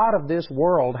the God of this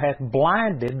world hath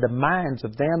blinded the minds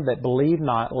of them that believe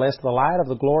not, lest the light of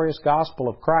the glorious gospel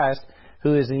of Christ,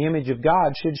 who is the image of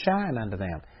God, should shine unto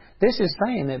them. This is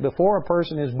saying that before a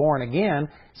person is born again,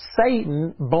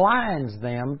 Satan blinds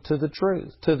them to the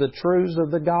truth, to the truths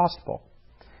of the gospel.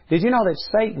 Did you know that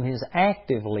Satan is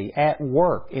actively at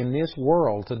work in this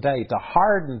world today to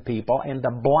harden people and to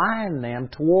blind them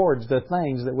towards the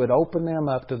things that would open them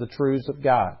up to the truths of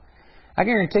God? I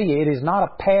guarantee you it is not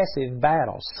a passive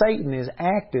battle. Satan is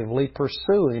actively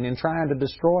pursuing and trying to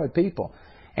destroy people.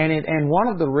 And one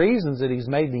of the reasons that he's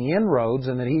made the inroads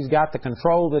and that he's got the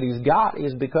control that he's got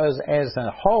is because as a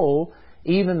whole,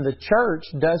 even the church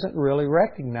doesn't really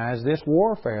recognize this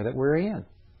warfare that we're in.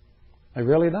 They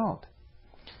really don't.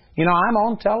 You know, I'm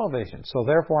on television, so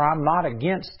therefore I'm not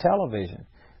against television.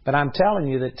 But I'm telling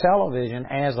you that television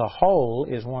as a whole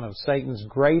is one of Satan's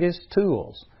greatest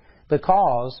tools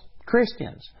because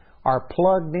Christians are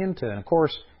plugged into it. And of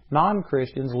course,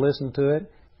 non-Christians listen to it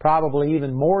probably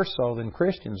even more so than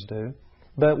Christians do.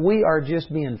 But we are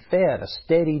just being fed a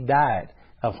steady diet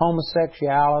of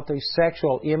homosexuality,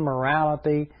 sexual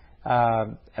immorality,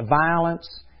 violence,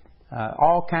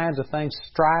 all kinds of things,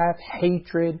 strife,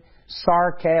 hatred,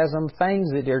 sarcasm,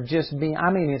 things that are just being,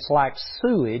 I mean, it's like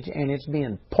sewage and it's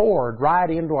being poured right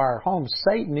into our homes.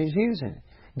 Satan is using it.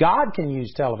 God can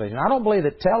use television. I don't believe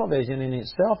that television in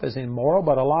itself is immoral,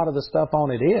 but a lot of the stuff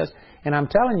on it is. And I'm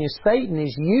telling you, Satan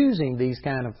is using these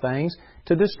kind of things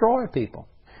to destroy people.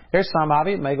 There's some of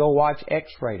you that may go watch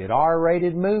X-rated,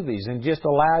 R-rated movies and just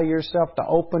allow yourself to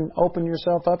open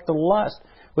yourself up to lust,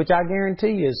 which I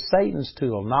guarantee you is Satan's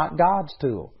tool, not God's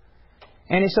tool.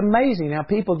 And it's amazing how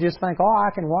people just think, oh,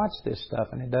 I can watch this stuff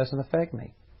and it doesn't affect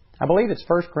me. I believe it's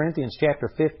 1 Corinthians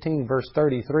chapter 15, verse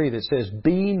 33 that says,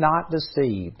 be not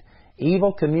deceived.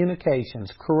 Evil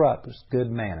communications corrupts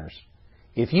good manners.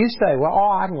 If you say, well,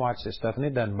 oh, I can watch this stuff and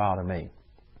it doesn't bother me,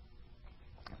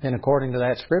 then according to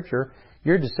that scripture,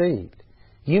 you're deceived.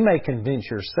 You may convince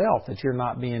yourself that you're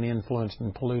not being influenced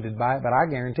and polluted by it, but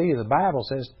I guarantee you the Bible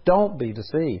says, don't be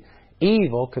deceived.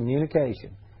 Evil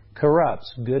communication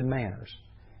corrupts good manners.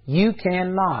 You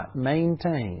cannot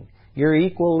maintain your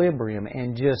equilibrium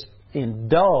and just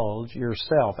indulge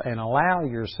yourself and allow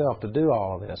yourself to do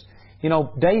all of this. You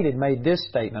know, David made this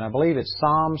statement. I believe it's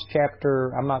Psalms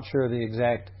chapter, I'm not sure the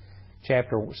exact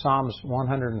chapter, Psalms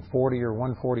 140 or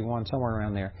 141, somewhere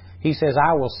around there. He says,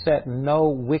 I will set no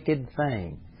wicked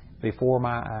thing before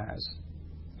my eyes.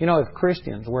 You know, if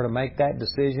Christians were to make that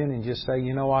decision and just say,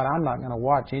 you know what, I'm not going to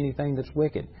watch anything that's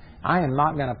wicked. I am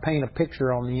not going to paint a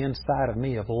picture on the inside of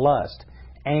me of lust,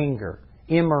 anger,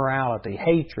 immorality,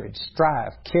 hatred,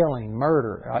 strife, killing,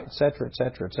 murder, etc.,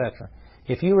 etc., etc.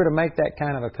 If you were to make that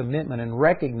kind of a commitment and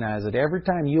recognize that every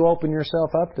time you open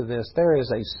yourself up to this, there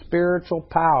is a spiritual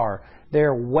power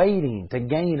there waiting to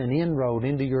gain an inroad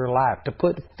into your life, to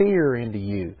put fear into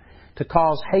you, to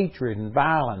cause hatred and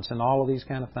violence and all of these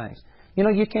kind of things. You know,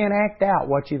 you can't act out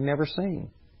what you've never seen.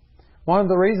 One of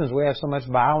the reasons we have so much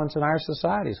violence in our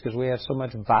society is because we have so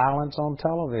much violence on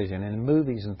television and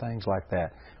movies and things like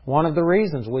that. One of the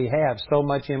reasons we have so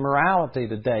much immorality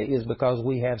today is because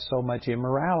we have so much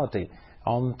immorality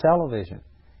on television.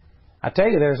 I tell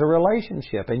you, there's a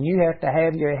relationship, and you have to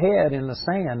have your head in the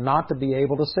sand not to be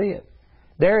able to see it.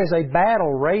 There is a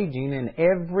battle raging, and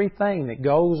everything that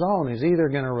goes on is either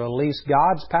going to release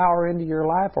God's power into your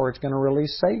life or it's going to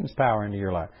release Satan's power into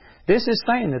your life. This is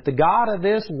saying that the God of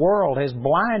this world has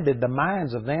blinded the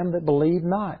minds of them that believe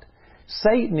not.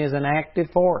 Satan is an active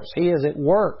force. He is at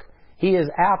work He is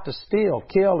out to steal,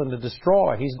 kill, and to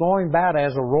destroy. He's going about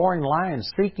as a roaring lion,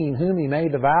 seeking whom he may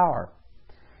devour.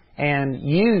 And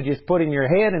you just putting your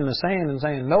head in the sand and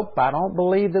saying, nope, I don't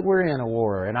believe that we're in a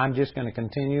war, and I'm just going to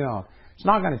continue on. It's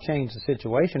not going to change the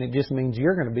situation. It just means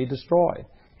you're going to be destroyed.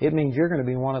 It means you're going to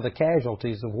be one of the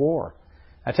casualties of war.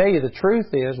 I tell you, the truth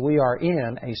is we are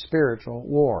in a spiritual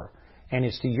war. And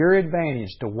it's to your advantage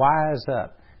to wise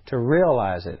up, to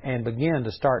realize it, and begin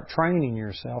to start training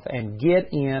yourself and get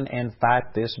in and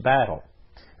fight this battle.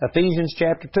 Ephesians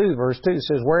chapter 2, verse 2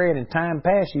 says, wherein in time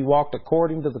past you walked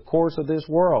according to the course of this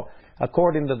world,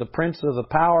 according to the prince of the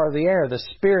power of the air, the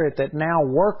spirit that now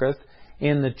worketh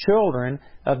in the children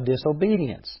of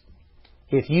disobedience.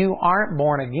 If you aren't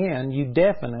born again, you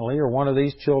definitely are one of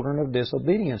these children of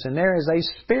disobedience. And there is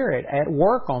a spirit at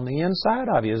work on the inside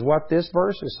of you, is what this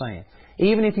verse is saying.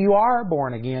 Even if you are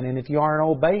born again and if you aren't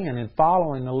obeying and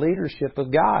following the leadership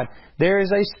of God, there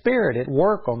is a spirit at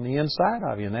work on the inside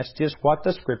of you. And that's just what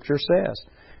the Scripture says.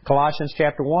 Colossians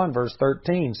chapter 1, verse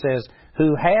 13 says,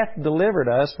 who hath delivered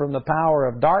us from the power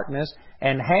of darkness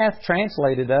and hath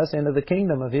translated us into the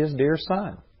kingdom of His dear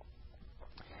Son.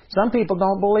 Some people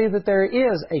don't believe that there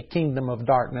is a kingdom of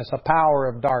darkness, a power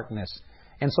of darkness.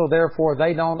 And so therefore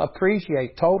they don't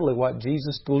appreciate totally what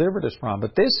Jesus delivered us from.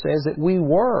 But this says that we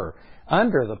were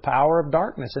under the power of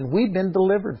darkness and we've been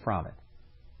delivered from it.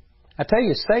 I tell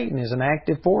you, Satan is an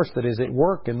active force that is at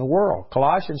work in the world.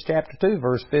 Colossians chapter 2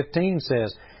 verse 15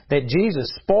 says that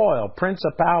Jesus spoiled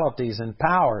principalities and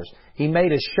powers. He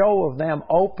made a show of them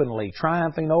openly,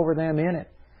 triumphing over them in it.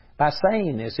 By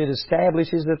saying this, it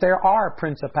establishes that there are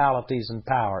principalities and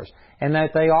powers and that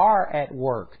they are at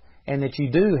work and that you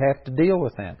do have to deal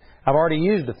with them. I've already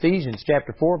used Ephesians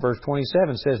chapter 4 verse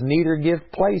 27 says, neither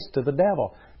give place to the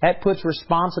devil. That puts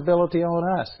responsibility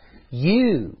on us.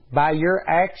 You, by your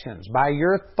actions, by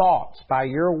your thoughts, by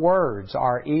your words,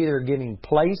 are either giving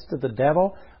place to the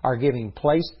devil or giving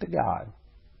place to God.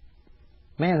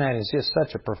 Man, that is just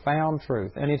such a profound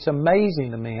truth. And it's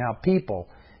amazing to me how people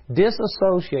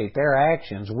disassociate their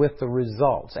actions with the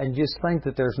results and just think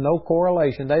that there's no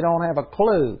correlation. They don't have a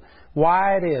clue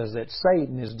why it is that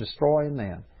Satan is destroying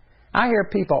them. I hear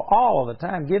people all the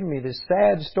time giving me this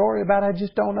sad story about I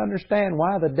just don't understand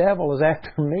why the devil is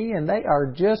after me, and they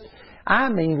are just,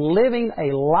 living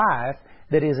a life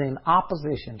that is in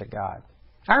opposition to God.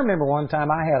 I remember one time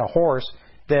I had a horse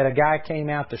that a guy came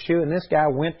out to shoe, and this guy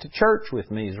went to church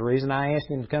with me is the reason I asked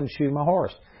him to come shoe my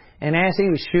horse. And as he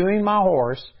was shoeing my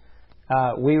horse,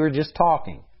 we were just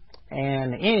talking.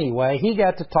 And anyway, he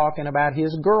got to talking about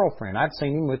his girlfriend. I'd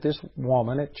seen him with this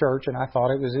woman at church, and I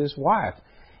thought it was his wife.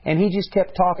 And he just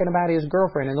kept talking about his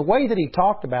girlfriend. And the way that he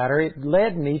talked about her, it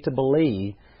led me to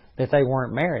believe that they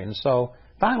weren't married. And so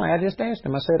finally, I just asked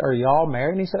him, I said, are you all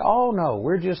married? And he said, oh, no,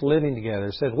 we're just living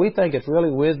together. He said, we think it's really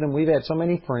wisdom. We've had so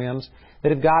many friends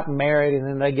that have gotten married and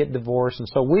then they get divorced. And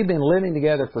so we've been living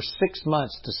together for 6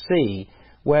 months to see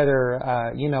whether,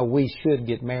 we should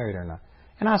get married or not.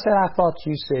 And I said, I thought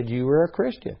you said you were a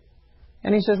Christian.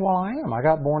 And he says, well, I am. I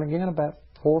got born again about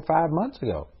 4 or 5 months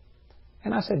ago.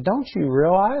 And I said, don't you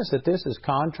realize that this is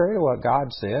contrary to what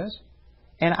God says?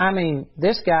 And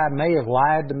this guy may have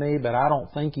lied to me, but I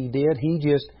don't think he did.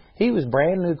 He was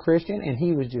brand new Christian and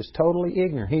he was just totally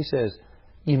ignorant. He says,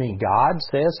 you mean God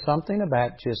says something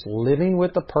about just living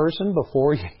with the person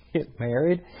before you get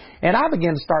married? And I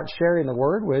began to start sharing the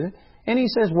word with him. And he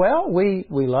says, well, we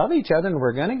love each other and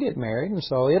we're going to get married and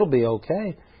so it'll be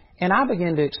okay. And I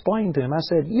began to explain to him, I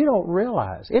said, you don't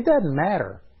realize, it doesn't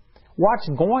matter what's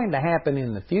going to happen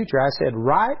in the future. I said,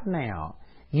 right now,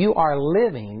 you are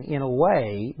living in a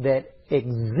way that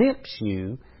exempts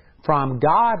you from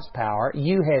God's power.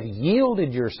 You have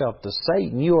yielded yourself to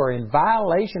Satan. You are in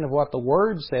violation of what the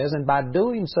Word says, and by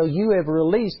doing so, you have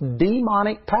released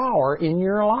demonic power in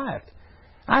your life.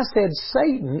 I said,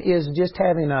 Satan is just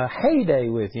having a heyday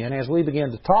with you. And as we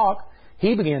began to talk,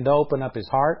 he began to open up his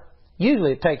heart.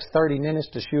 Usually it takes 30 minutes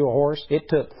to shoe a horse. It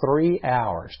took 3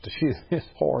 hours to shoe this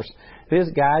horse. This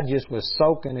guy just was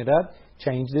soaking it up,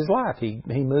 changed his life. He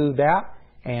moved out,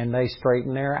 and they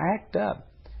straightened their act up.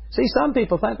 See, some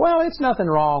people think, well, it's nothing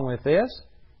wrong with this.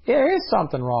 There is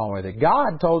something wrong with it.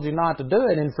 God told you not to do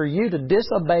it, and for you to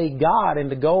disobey God and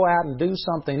to go out and do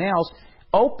something else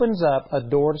opens up a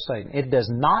door to Satan. It does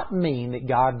not mean that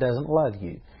God doesn't love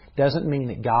you. It doesn't mean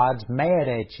that God's mad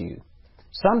at you.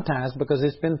 Sometimes, because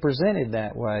it's been presented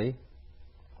that way,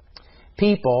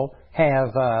 people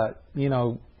have,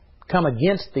 come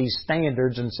against these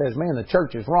standards and says, man, the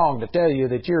church is wrong to tell you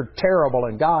that you're terrible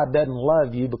and God doesn't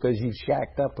love you because you've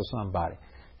shacked up with somebody.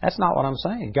 That's not what I'm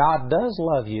saying. God does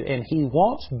love you, and He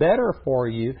wants better for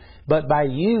you, but by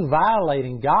you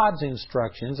violating God's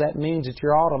instructions, that means that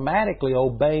you're automatically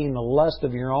obeying the lust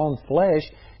of your own flesh.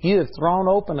 You have thrown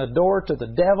open a door to the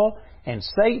devil, and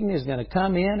Satan is going to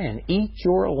come in and eat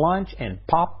your lunch and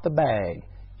pop the bag.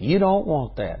 You don't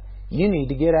want that. You need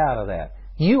to get out of that.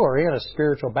 You are in a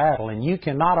spiritual battle, and you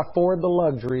cannot afford the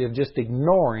luxury of just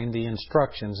ignoring the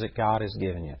instructions that God has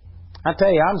given you. I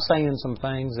tell you, I'm saying some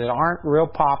things that aren't real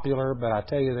popular, but I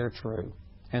tell you they're true,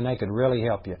 and they could really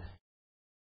help you.